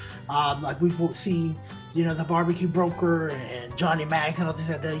pit, like we've seen, you know, the Barbecue Broker and Johnny Mags and all these,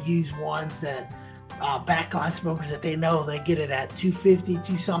 that they use ones that backline smokers that they know they get it at 250,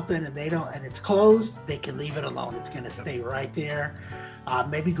 2 something, and they don't, and it's closed, they can leave it alone. It's going to stay right there.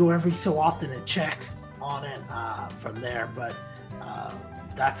 Maybe go every so often and check on it from there. But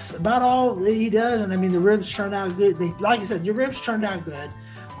that's about all he does. And I mean, the ribs turned out good. Like I said, your ribs turned out good.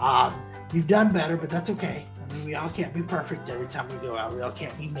 You've done better, but that's okay. I mean, we all can't be perfect every time we go out. We all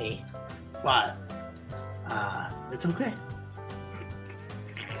can't be me, but it's okay.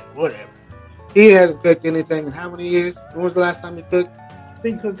 Whatever. He hasn't cooked anything in how many years? When was the last time you cooked? I've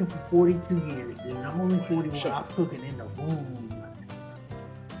been cooking for 42 years, dude. I'm only 41. I'm cooking in the womb.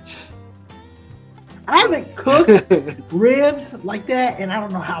 I haven't cooked ribs like that, and I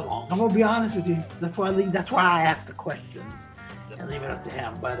don't know how long. I'm gonna be honest with you. That's why I ask the questions and leave it up to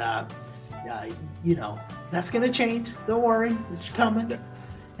him. But you know, that's gonna change. Don't worry, it's coming.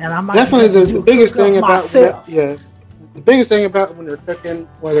 And I'm definitely the biggest thing about myself. The biggest thing about when you're cooking,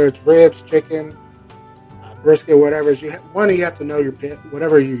 whether it's ribs, chicken, brisket, whatever, is you have to know your pit,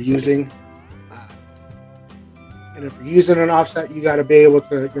 whatever you're using. And if you're using an offset, you got to be able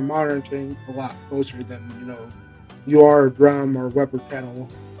to. You're monitoring a lot closer than you are a drum or Weber kettle,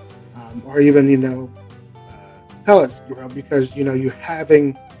 or even pellets grill, because you're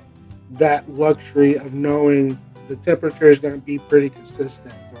having that luxury of knowing the temperature is going to be pretty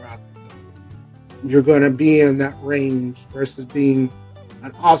consistent throughout the cook. You're going to be in that range versus being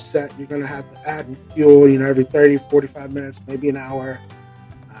an offset. You're going to have to add fuel, every 30, 45 minutes, maybe an hour,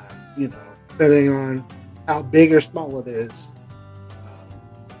 depending on how big or small it is,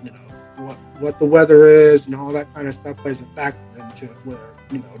 what the weather is, and all that kind of stuff plays a factor into it. Where,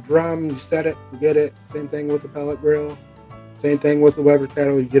 drum, you set it, forget it. Same thing with the pellet grill. Same thing with the Weber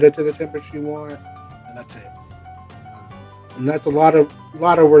kettle. You get it to the temperature you want, and that's it. And that's a lot of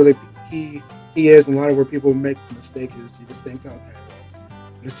where the key is, and a lot of where people make the mistake is you just think, okay, well,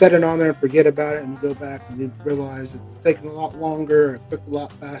 you set it on there and forget about it, and you go back and you realize it's taking a lot longer, it cooked a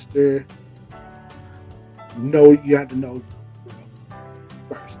lot faster. You have to know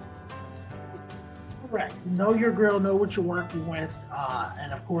first. Correct. Know your grill, know what you're working with,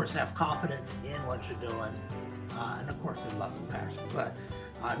 and of course have confidence in what you're doing, and of course with love and passion. But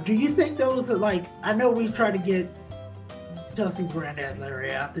Do you think those are like? I know we've tried to get Chelsea's granddad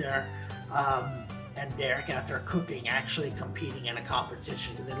Larry out there, and Derek out there cooking, actually competing in a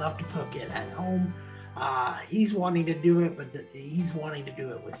competition. They love to cook it at home. He's wanting to do it, but he's wanting to do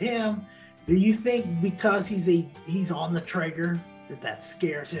it with him. Do you think because he's on the Traeger that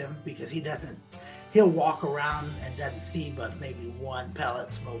scares him because he'll walk around and doesn't see but maybe one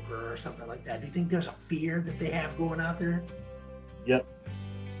pellet smoker or something like that? Do you think there's a fear that they have going out there? Yep.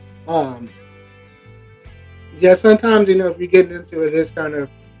 Yeah, sometimes, if you're getting into it, it's kind of,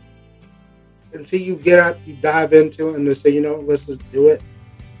 until you get up, you dive into it and just say, let's just do it.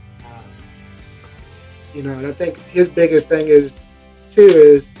 And I think his biggest thing is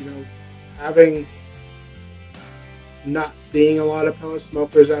having, not seeing a lot of pellet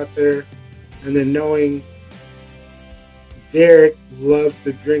smokers out there, and then knowing Derek loves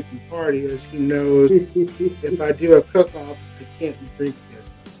to drink and party, as he knows if I do a cook-off, I can't drink as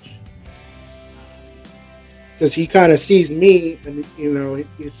much. Because he kind of sees me, and,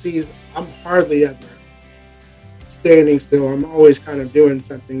 he sees I'm hardly ever standing still. I'm always kind of doing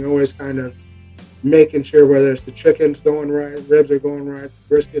something, always kind of making sure whether it's the chicken's going right, ribs are going right, the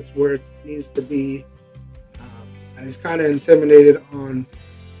brisket's where it needs to be. And he's kind of intimidated on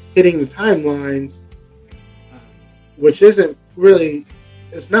hitting the timelines, which isn't really,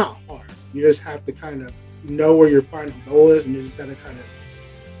 it's not hard. You just have to kind of know where your final goal is, and you just got to kind of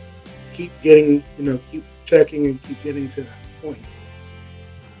keep getting, keep checking and keep getting to that point.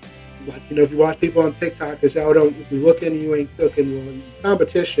 Like, if you watch people on TikTok, they say, if you're looking, you ain't cooking. Well, in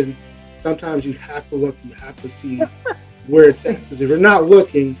competition, sometimes you have to look, you have to see where it's at. Because if you're not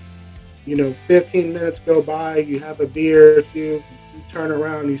looking, 15 minutes go by, you have a beer or two, you turn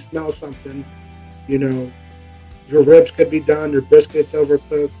around, you smell something, your ribs could be done, your brisket's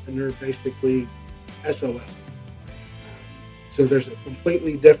overcooked, and they're basically SOL. So there's a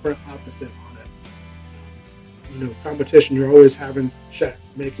completely different opposite on it. Competition, you're always having to check,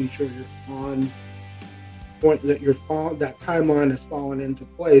 making sure you're on point, that that timeline is falling into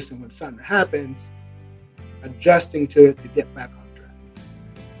place, and when something happens, adjusting to it to get back on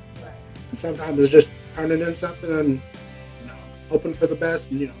track. And sometimes it's just turning in something and hoping for the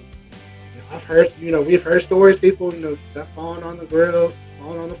best. And I've heard, we've heard stories, people, stuff falling on the grill,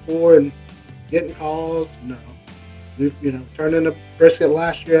 falling on the floor, and getting calls. We've turned in a brisket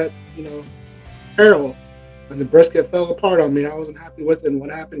last year at Peril, and the brisket fell apart on me. I wasn't happy with it, and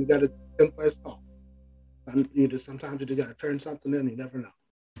what happened? You got a 10-place call. Sometimes you just got to turn something in. You never know.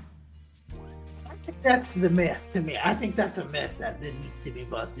 I think that's the myth to me. I think that's a myth that needs to be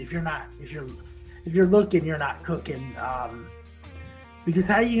busted. If you're looking, you're not cooking. Because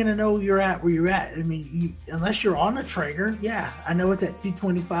how are you going to know you're at where you're at? I mean, unless you're on a Traeger, yeah, I know it's at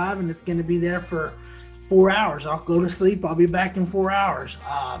 225 and it's going to be there for 4 hours. I'll go to sleep. I'll be back in 4 hours.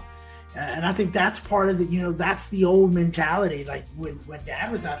 And I think that's part of the, that's the old mentality. Like when Dad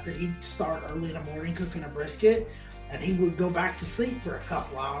was out there, he'd start early in the morning cooking a brisket, and he would go back to sleep for a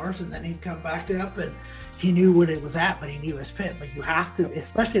couple hours, and then he'd come back up, and he knew what it was at, but he knew his pit. But you have to,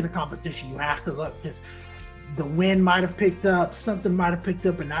 especially in a competition, you have to look, because the wind might have picked up, something might have picked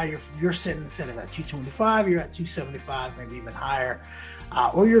up, and now you're sitting instead of at 225, you're at 275, maybe even higher,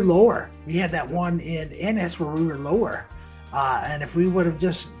 or you're lower. We had that one in Ennis where we were lower. And if we would have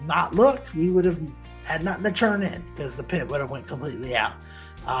just not looked, we would have had nothing to turn in because the pit would have went completely out.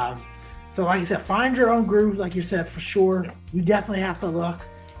 So like I said, find your own groove, like you said, for sure. You definitely have to look,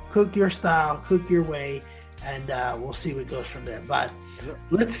 cook your style, cook your way, and we'll see what goes from there. But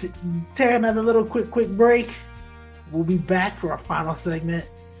let's take another little quick break. We'll be back for our final segment.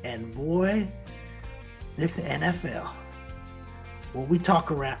 And boy, there's the NFL. Well, we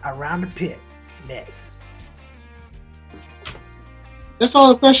talk around the pit next. That's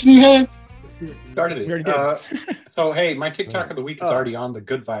all the question you had? Started it. So, hey, my TikTok of the week is already on the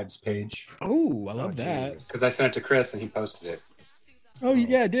Good Vibes page. Oh, I love that. Because I sent it to Chris and he posted it. Oh,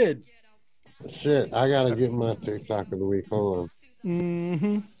 yeah, I did. Shit, I got to get my TikTok of the week. Hold on.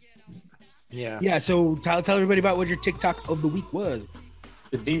 Mm-hmm. Yeah. Yeah, so tell everybody about what your TikTok of the week was.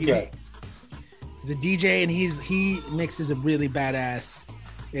 The DJ. He's a DJ, and he mixes a really badass.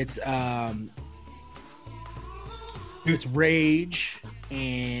 It's Rage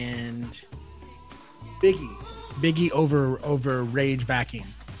and Biggie over Rage backing,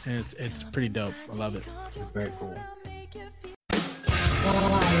 and it's pretty dope. I love it. Very cool.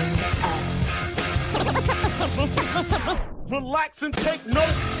 Relax and take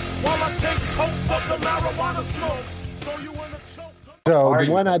notes while I take totes of the marijuana smoke. Throw you in a choke. So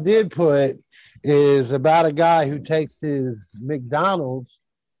the one I did put is about a guy who takes his McDonald's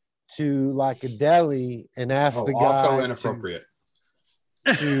to like a deli and asks the guy. Also inappropriate.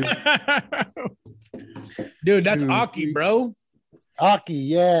 Dude, that's Aki, bro. Aki,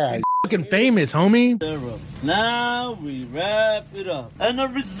 yeah. He's fucking famous, homie. Now we wrap it up. And the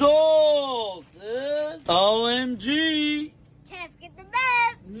result is OMG. Can't forget the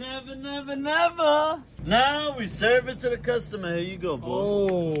rev. Never, never, never. Now we serve it to the customer. Here you go, boss.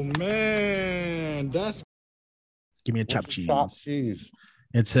 Oh, man. That's Give me a chopped cheese. chopped cheese.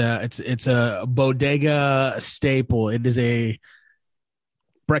 It's a bodega staple. It is a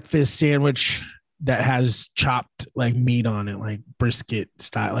breakfast sandwich that has chopped like meat on it, like brisket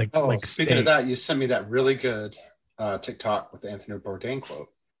style, like speaking steak. of that, you sent me that really good TikTok with the Anthony Bourdain quote.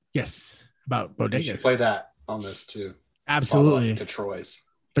 Yes, about bodegas. You should play that on this too. Absolutely. To Troy's.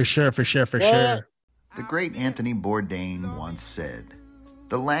 For sure. The great Anthony Bourdain once said,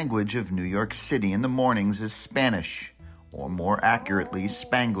 "The language of New York City in the mornings is Spanish, or more accurately,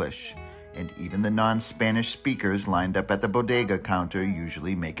 Spanglish, and even the non-Spanish speakers lined up at the bodega counter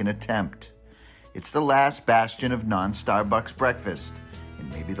usually make an attempt. It's the last bastion of non-Starbucks breakfast, and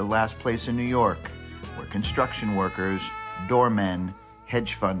maybe the last place in New York where construction workers, doormen,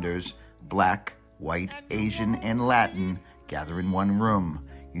 hedge funders, black, white, Asian, and Latin gather in one room,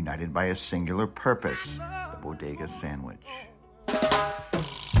 united by a singular purpose, the bodega sandwich."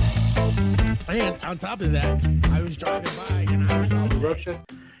 And on top of that, I was driving by and I saw the Rocha.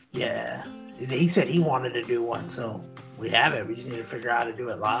 Yeah, he said he wanted to do one, so we have it. We just need to figure out how to do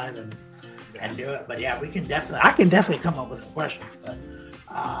it live and do it. But yeah, I can definitely come up with some questions. But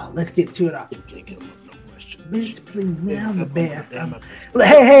let's get to it. Please, man, I'm the best.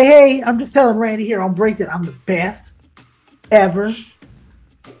 Hey! I'm just telling Randy here on break that I'm the best ever.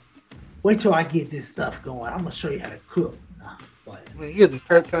 Wait till I get this stuff going. I'm gonna show you how to cook. You're the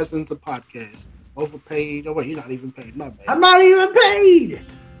Kirk Cousins of podcast. Overpaid. Oh wait, you're not even paid. My bad. I'm not even paid.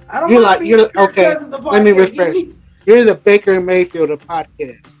 I don't. You're okay. Let me refresh. You're the Baker Mayfield of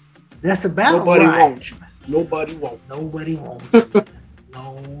podcast. That's about Nobody right. wants you. Nobody wants. Nobody wants.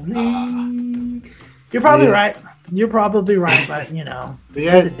 Lonely. You're probably right. You're probably right, but you know.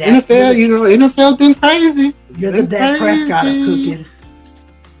 Yeah, NFL. NFL been crazy. You're the Dak Prescott of cooking.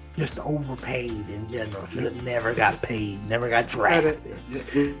 Just overpaid in general. Should have never got paid. Never got drafted.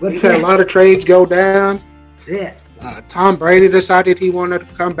 We've had a lot of trades go down. Yeah. Tom Brady decided he wanted to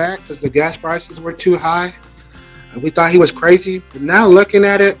come back because the gas prices were too high. We thought he was crazy, but now looking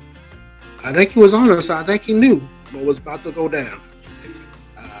at it, I think he was honest. I think he knew what was about to go down.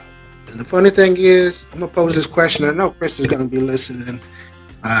 And the funny thing is, I'm gonna pose this question. I know Chris is gonna be listening.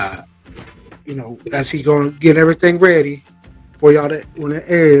 As he gonna get everything ready for y'all when it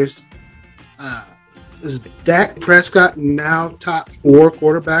airs. Is Dak Prescott now top 4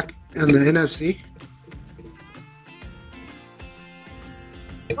 quarterback in the NFC?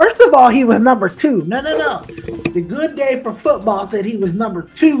 First of all, he was number 2. No. The Good Day for Football said he was number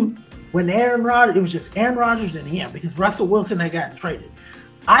 2 when Aaron Rodgers. It was just Aaron Rodgers and him because Russell Wilson had gotten traded.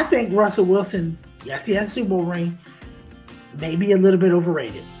 I think Russell Wilson, yes, he has a Super Bowl ring, maybe a little bit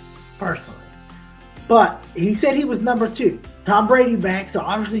overrated, personally. But he said he was number 2. Tom Brady back, so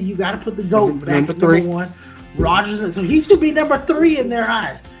obviously you got to put the GOAT back number at 3. number 1. Rodgers, so he should be number 3 in their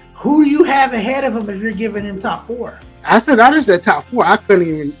eyes. Who do you have ahead of him if you're giving him top 4? I just said top 4. I couldn't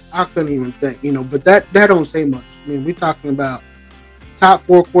even think, but that don't say much. I mean, we're talking about top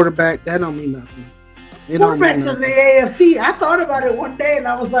 4 quarterback. That don't mean nothing. Quarterbacks in the AFC. I thought about it one day and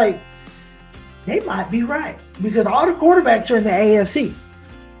I was like, they might be right because all the quarterbacks are in the AFC.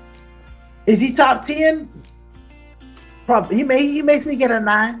 Is he top 10? Probably. He makes me get a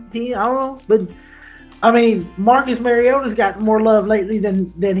 9, 10. I don't know, but I mean, Marcus Mariota's got more love lately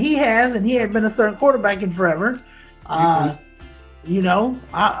than he has, and he hadn't been a starting quarterback in forever. Matt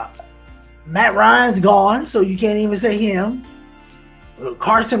Ryan's gone, so you can't even say him.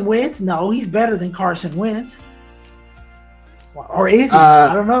 Carson Wentz, no, he's better than Carson Wentz. Or is he?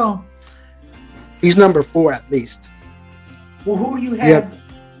 I don't know. He's number 4 at least. Well, who do you have?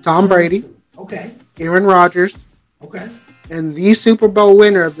 Tom Brady. Okay. Aaron Rodgers. Okay. And the Super Bowl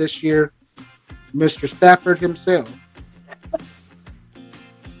winner of this year, Mr. Stafford himself.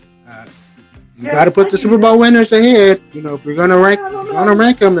 You got to put the Super Bowl winners ahead. If you're gonna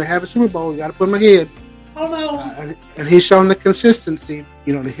rank them, they have a Super Bowl. You got to put them ahead. Oh no! And he's shown the consistency,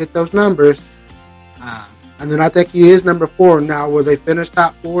 to hit those numbers. And then I think he is number 4 now. Will they finish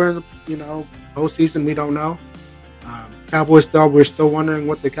top 4 in the postseason? We don't know. Cowboys, though, we're still wondering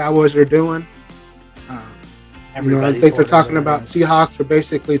what the Cowboys are doing. I think they're talking about Seahawks are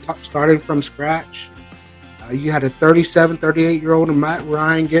basically starting from scratch. You had a 37, 38-year-old Matt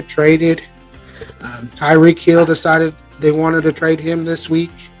Ryan get traded. Tyreek Hill decided they wanted to trade him this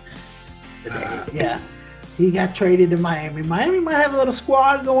week. He got traded to Miami. Miami might have a little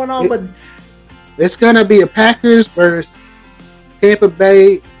squad going on, but it's gonna be a Packers versus Tampa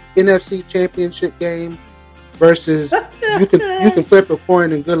Bay NFC Championship game versus you can flip a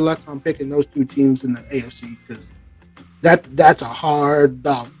coin and good luck on picking those two teams in the AFC because that's a hard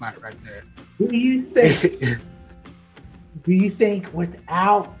dogfight right there. Do you think? Do you think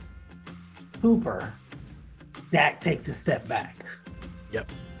without Cooper, Dak takes a step back?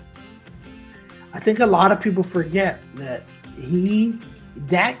 Yep. I think a lot of people forget that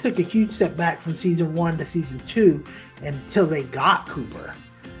Dak took a huge step back from season 1 to season 2 until they got Cooper.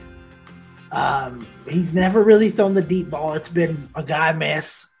 He's never really thrown the deep ball. It's been a guy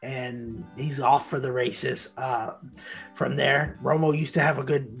miss, and he's off for the races from there. Romo used to have a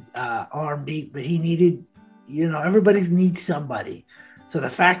good arm deep, but he needed, everybody needs somebody. So the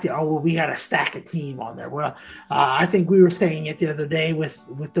fact that, we got to stack a team on there. Well, I think we were saying it the other day with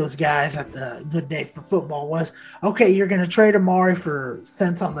those guys at the Good Day for Football was, okay, you're going to trade Amari for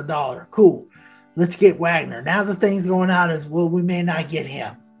cents on the dollar. Cool. Let's get Wagner. Now the thing's going out is, well, we may not get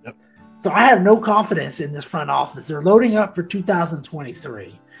him. Yep. So I have no confidence in this front office. They're loading up for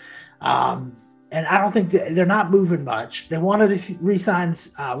 2023. And I don't think they're not moving much. They wanted to re-sign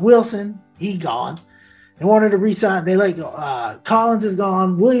Wilson. He gone. They wanted to re-sign. Collins is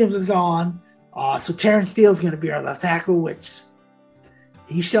gone. Williams is gone. So Terrence Steele is going to be our left tackle, which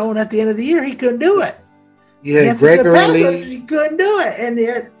he's showing at the end of the year he couldn't do it. Yeah, Gregory he couldn't do it. And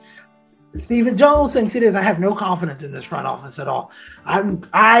yet Stephen Jones thinks it is. I have no confidence in this front office at all.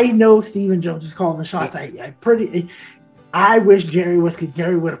 I know Stephen Jones is calling the shots. I wish Jerry was, because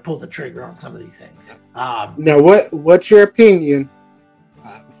Jerry would have pulled the trigger on some of these things. Now, what's your opinion?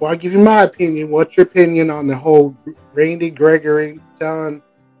 Before I give you my opinion, what's your opinion on the whole Randy Gregory telling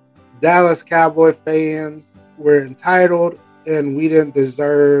Dallas Cowboy fans we're entitled and we didn't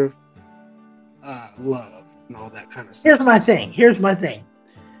deserve love and all that kind of stuff? Here's my thing.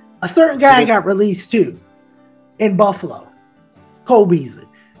 A certain guy got released too in Buffalo. Cole Beasley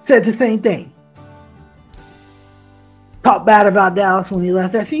said the same thing. Talked bad about Dallas when he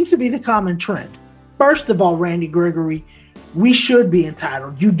left. That seems to be the common trend. First of all, Randy Gregory, we should be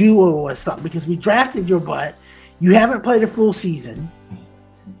entitled. You do owe us something because we drafted your butt. You haven't played a full season.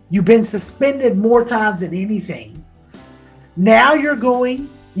 You've been suspended more times than anything. Now you're going,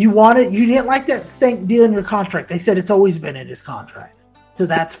 you didn't like that deal in your contract. They said it's always been in his contract. So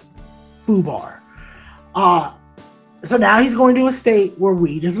that's FUBAR. So now he's going to a state where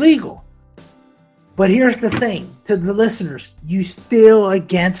weed is legal. But here's the thing to the listeners, you still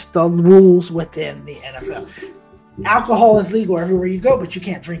against the rules within the NFL. Alcohol is legal everywhere you go, but you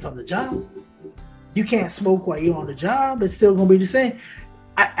can't drink on the job. You can't smoke while you're on the job. It's still going to be the same.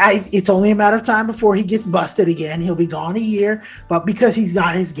 It's only a matter of time before he gets busted again. He'll be gone a year, but because he's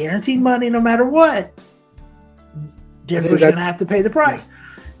got his guaranteed money no matter what, Denver's going to have to pay the price.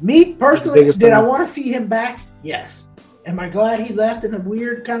 Me personally, did I want to see him back? Yes. Am I glad he left in a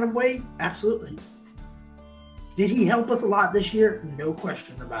weird kind of way? Absolutely. Did he help us a lot this year? No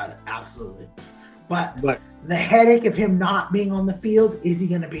question about it. Absolutely. But the headache of him not being on the field, is he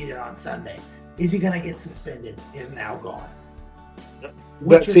going to be there on Sunday? Is he going to get suspended? Is now gone.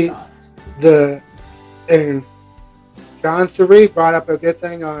 But see, and John Saric brought up a good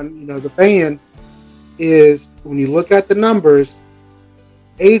thing on, the fan is when you look at the numbers,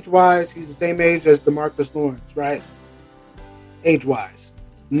 age-wise, he's the same age as DeMarcus Lawrence, right? Age-wise.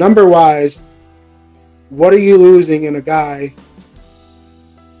 Number-wise, what are you losing in a guy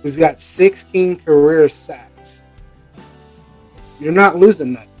who's got 16 career sacks? You're not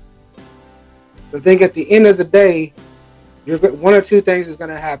losing nothing. I think at the end of the day, one or two things is going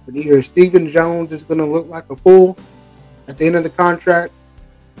to happen. Either Stephen Jones is going to look like a fool at the end of the contract,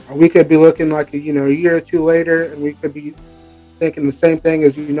 or we could be looking like a year or two later, and we could be thinking the same thing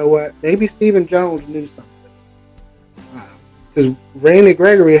as, maybe Stephen Jones knew something. Because Randy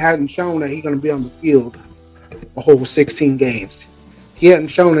Gregory hadn't shown that he's going to be on the field a whole 16 games. He hadn't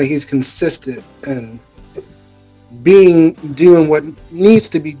shown that he's consistent and doing what needs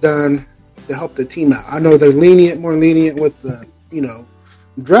to be done to help the team out. I know they're more lenient with the,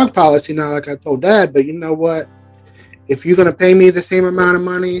 drug policy now, like I told Dad, but you know what? If you're going to pay me the same amount of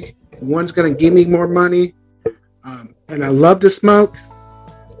money, one's going to give me more money, and I love to smoke,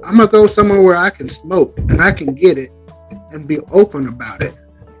 I'm going to go somewhere where I can smoke and I can get it and be open about it.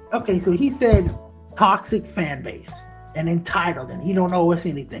 Okay, so he said toxic fan base and entitled, and he don't owe us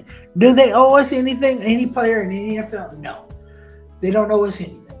anything. Do they owe us anything? Any player in the NFL? No. They don't owe us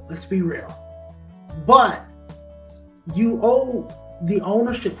anything. Let's be real. But you owe the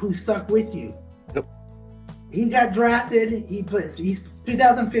ownership who stuck with you. Yep. He got drafted. He's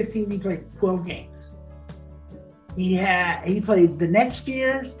 2015, he played 12 games. He played the next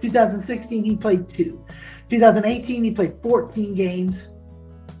year, 2016, he played 2. 2018, he played 14 games.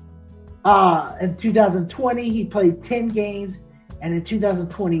 In 2020, he played 10 games. And in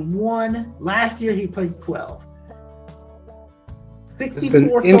 2021, last year, he played 12.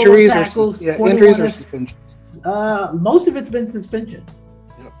 64 injuries tackles, injuries or suspensions? Most of it's been suspension.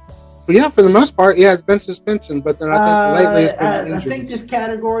 Yeah, for the most part, it's been suspension. But then I think lately it's been injuries. I think this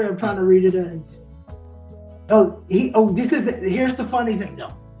category, I'm trying to read it. Here's the funny thing,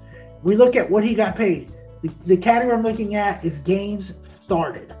 though. We look at what he got paid. The category I'm looking at is games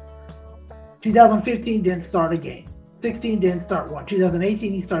started. 2015 didn't start a game. 16 didn't start 1.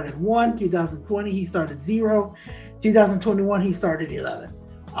 2018 he started 1. 2020 he started 0. 2021 he started 11.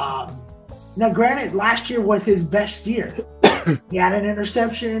 Now, granted, last year was his best year. He had an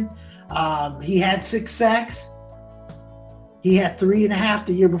interception. He had 6 sacks. He had 3.5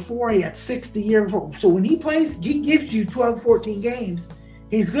 the year before. He had 6 the year before. So when he plays, he gives you 12, 14 games.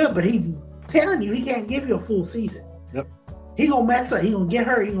 He's good, but he's telling you he can't give you a full season. Yep. He gonna mess up. He gonna get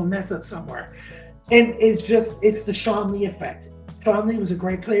hurt. He gonna mess up somewhere. And it's the Sean Lee effect. Sean Lee was a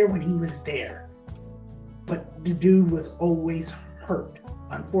great player when he was there. But the dude was always hurt,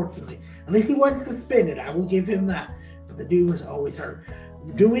 unfortunately. At least he wasn't suspended. I will give him that. But the dude was always hurt.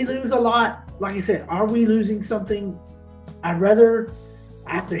 Do we lose a lot? Like I said, are we losing something? I'd rather,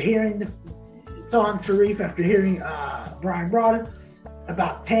 after hearing the Sean Sharif, after hearing Brian Broaden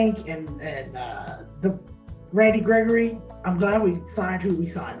about Tank and the Randy Gregory, I'm glad we signed who we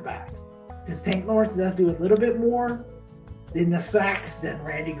signed back. Because Tank Lawrence does do a little bit more in the sacks than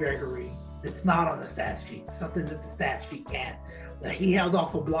Randy Gregory. It's not on the stat sheet. Something that the stat sheet can't. That he held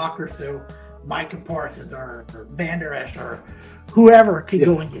off a blocker so Micah Parsons or Van Der Esch or whoever could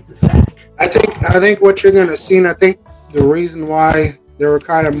go and get the sack. I think what you're going to see, and I think the reason why they were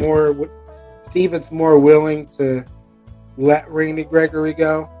kind of more, Steven's more willing to let Randy Gregory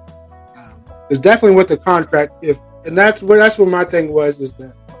go, is definitely with the contract. And that's what my thing was, is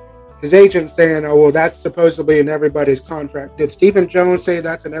that his agent saying, "Oh, well, that's supposedly in everybody's contract." Did Stephen Jones say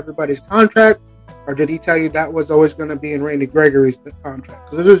that's in everybody's contract, or did he tell you that was always going to be in Randy Gregory's contract?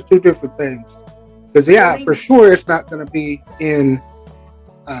 Because those are 2 different things. Because for sure, it's not going to be in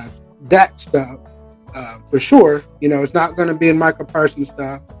that stuff. For sure, it's not going to be in Michael Parsons'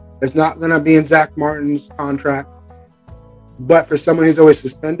 stuff. It's not going to be in Zach Martin's contract. But for someone who's always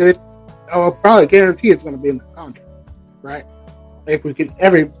suspended, I'll probably guarantee it's going to be in the contract, right? If we could,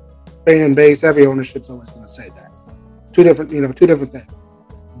 every fan base, every ownership's always going to say that. 2 different things.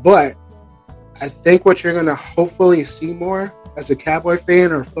 But I think what you're going to hopefully see more as a Cowboy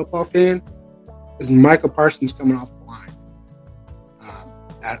fan or a football fan is Michael Parsons coming off the line.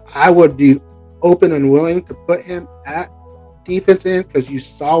 And I would be open and willing to put him at defense end, because you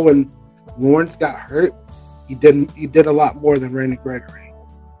saw when Lawrence got hurt, he did a lot more than Randy Gregory.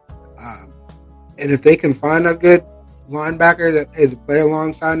 And if they can find a good linebacker to play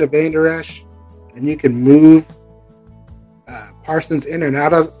alongside of Van Der Esch, and you can move Parsons in and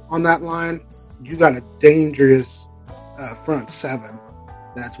out on that line, you got a dangerous front 7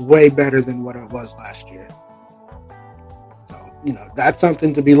 that's way better than what it was last year. So, that's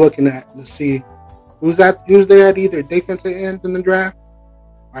something to be looking at to see who's there at either defensive end in the draft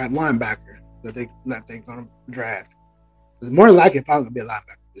or at linebacker that they're going to draft. It's more likely probably going to be a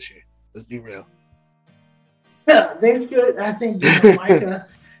linebacker this year. Let's be real. Yeah, they should. I think Micah.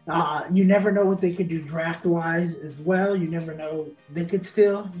 You never know what they could do draft-wise as well. You never know. They could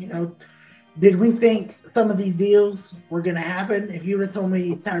still, did we think some of these deals were going to happen? If you would have told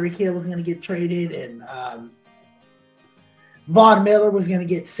me Tyreek Hill was going to get traded and Von Miller was going to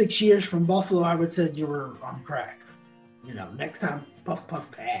get 6 years from Buffalo, I would have said you were on crack. Next time, puff,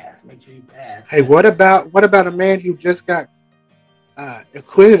 pass. Make sure you pass. Hey, what about a man who just got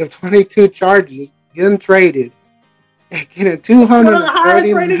acquitted of 22 charges, getting traded, and getting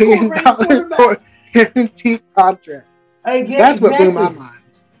 $230 million guaranteed contract? That's what blew my mind.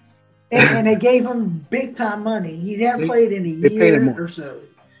 And they gave him big time money. He hadn't played in a year or so.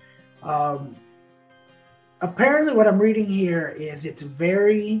 Apparently, what I'm reading here is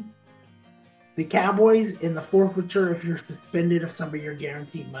the Cowboys in the forfeiture, if you're suspended of some of your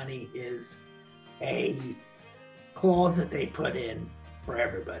guaranteed money, is a clause that they put in for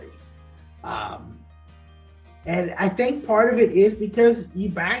everybody. And I think part of it is because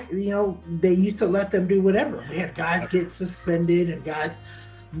they used to let them do whatever. We had guys get suspended and guys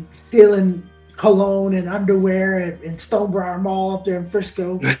stealing cologne and underwear in Stonebriar Mall up there in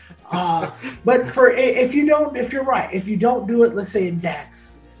Frisco. But if you don't do it, let's say in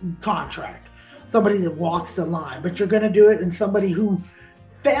Dak's contract, somebody that walks the line, but you're going to do it in somebody who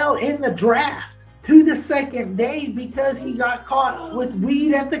fell in the draft to the second day because he got caught with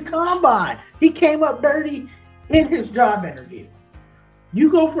weed at the combine. He came up dirty in his job interview.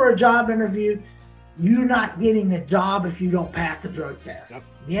 You go for a job interview, you're not getting a job if you don't pass the drug test. Yep.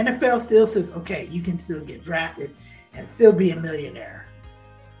 The NFL still says, okay, you can still get drafted and still be a millionaire.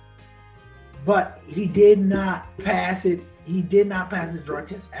 But he did not pass it. He did not pass the drug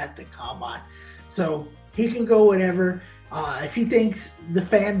test at the combine. So he can go whatever. If he thinks the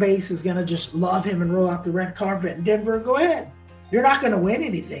fan base is going to just love him and roll out the red carpet in Denver, go ahead. You're not going to win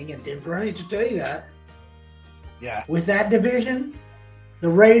anything in Denver. I need to tell you that. Yeah. With that division, the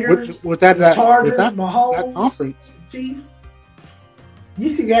Raiders, with that Chargers, that Mahomes, conference. Chiefs,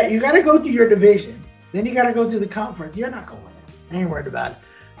 you got to go through your division. Then you got to go through the conference. You're not going to win it. I ain't worried about it.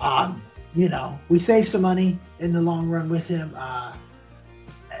 We saved some money in the long run with him.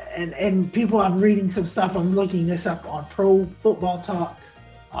 And people, I'm reading some stuff. I'm looking this up on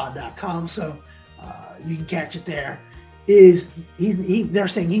ProFootballTalk.com, so you can catch it there. They're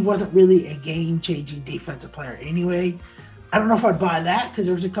saying he wasn't really a game-changing defensive player anyway. I don't know if I'd buy that because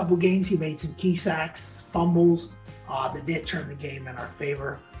there was a couple games he made some key sacks, fumbles that did turn the game in our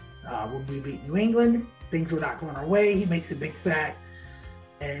favor. When we beat New England, things were not going our way. He makes a big sack,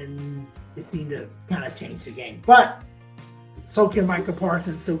 and it seemed to kind of change the game. But so can Micah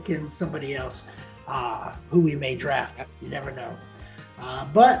Parsons, so can somebody else who we may draft. You never know.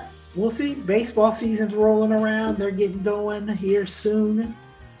 But we'll see. Baseball season's rolling around. They're getting going here soon.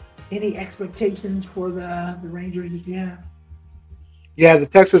 Any expectations for the Rangers that you have? Yeah, the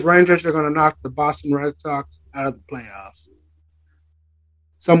Texas Rangers are going to knock the Boston Red Sox out of the playoffs.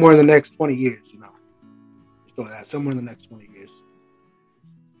 Somewhere in the next 20 years, somewhere in the next 20 years.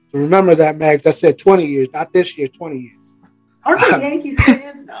 So remember that, Max. I said 20 years, not this year, 20 years. Are the Yankees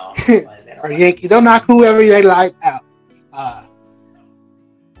fans? No. Our Yankees, they'll knock whoever they like out.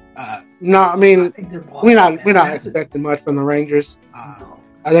 No, I mean, we're not expecting much from the Rangers.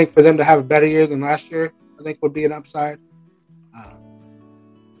 I think for them to have a better year than last year, I think would be an upside.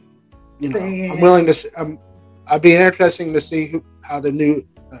 I'm willing to. I'd be interesting to see how the new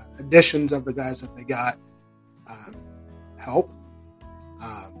additions of the guys that they got help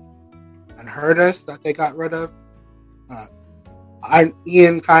and hurt us that they got rid of.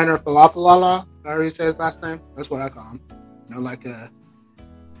 Ian Kiner Falafalala, however you say his last name. That's what I call him. Like a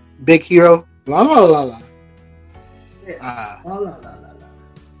big hero. La la la la.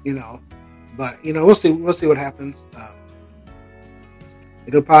 But we'll see what happens.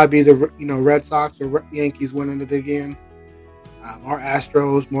 It'll probably be the Red Sox or Yankees winning it again, or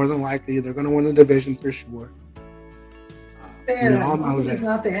Astros. More than likely, they're going to win the division for sure. It's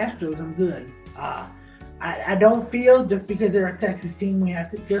not the Astros. I'm good. I don't feel just because they're a Texas team we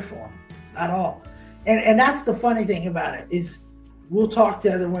have to cheer for them at all. And that's the funny thing about it is we'll talk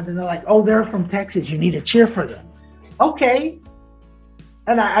to other ones and they're like, oh, they're from Texas. You need to cheer for them. Okay.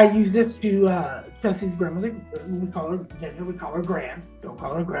 And I use this to Chelsea's grandmother. We call her Gran. Don't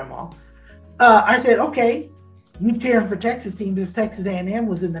call her Grandma. I said, okay, you cheering for Texas teams. If Texas A&M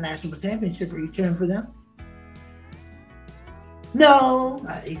was in the national championship, are you cheering for them? No,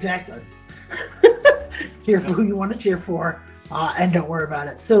 exactly. Cheer for who you want to cheer for, and don't worry about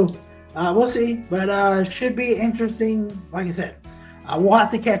it. So we'll see, but should be interesting. Like I said, we'll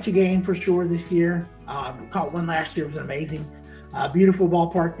have to catch a game for sure this year. We caught one last year. It was amazing. Beautiful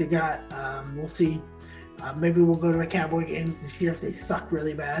ballpark they got. We'll see. Maybe we'll go to a Cowboy game this year if they suck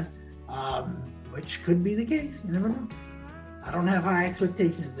really bad, which could be the case. You never know. I don't have high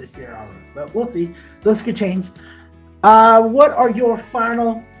expectations this year, but we'll see. Those could change. What are your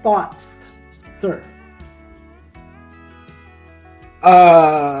final thoughts, sir?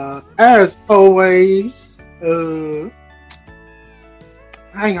 As always,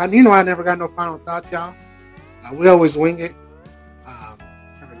 hang on. I never got no final thoughts, y'all. We always wing it.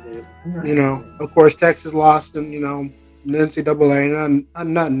 Of course, Texas lost, and the NCAA.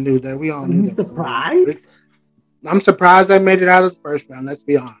 Nothing new there. We all knew that. Surprised? I'm surprised they made it out of the first round. Let's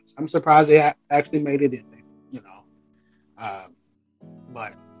be honest. I'm surprised they actually made it in there.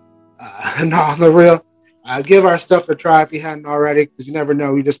 But no, on the real, give our stuff a try if you hadn't already, because you never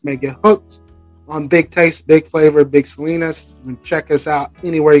know. You just may get hooked on Big Taste, Big Flavor, Big Salinas. And check us out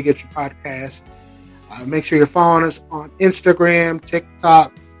anywhere you get your podcast. Make sure you're following us on Instagram,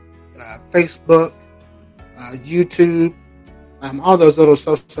 TikTok, Facebook, YouTube, all those little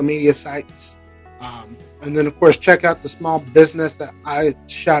social media sites. And then, of course, check out the small business that I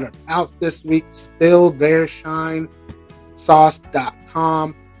shouted out this week, Still There Shine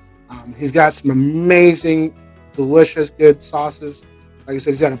Sauce.com. He's got some amazing, delicious, good sauces. Like I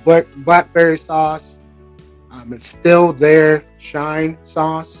said, he's got a blackberry sauce. It's Still There Shine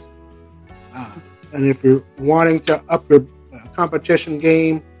Sauce. And if you're wanting to up your competition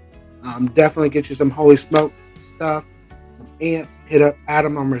game, definitely get you some Holy Smoke stuff. Some Ant, hit up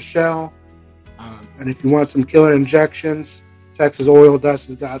Adam or Michelle. And if you want some killer injections, Texas Oil Dust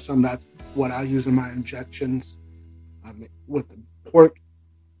has got some. That's what I use in my injections with the pork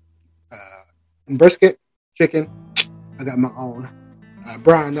and brisket chicken. I got my own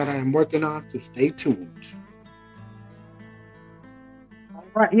brand that I am working on, so stay tuned. All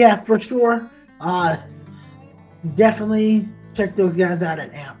right, yeah, for sure. Definitely check those guys out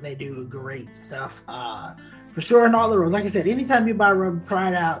at AMP. They do great stuff. For sure, in all the roads. Like I said, anytime you buy a rub, try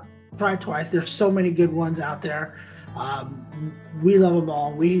it out. Try it twice. There's so many good ones out there. We love them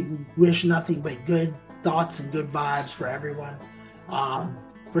all. We wish nothing but good thoughts and good vibes for everyone.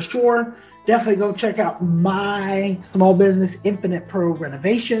 For sure, definitely go check out my small business, Infinite Pro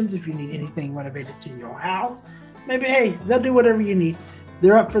Renovations, if you need anything renovated to your house. Maybe, hey, they'll do whatever you need.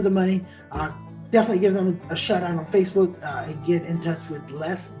 They're up for the money. Definitely give them a shout out on Facebook and get in touch with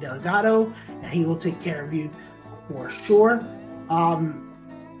Les Delgado, and he will take care of you for sure.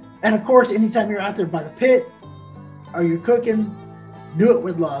 And of course, anytime you're out there by the pit or you're cooking, do it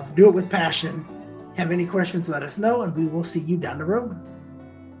with love, do it with passion. Have any questions, let us know, and we will see you down the road.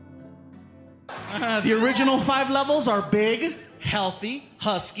 The original 5 levels are big, healthy,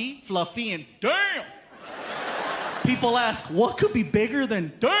 husky, fluffy, and damn. People ask, what could be bigger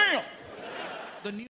than damn?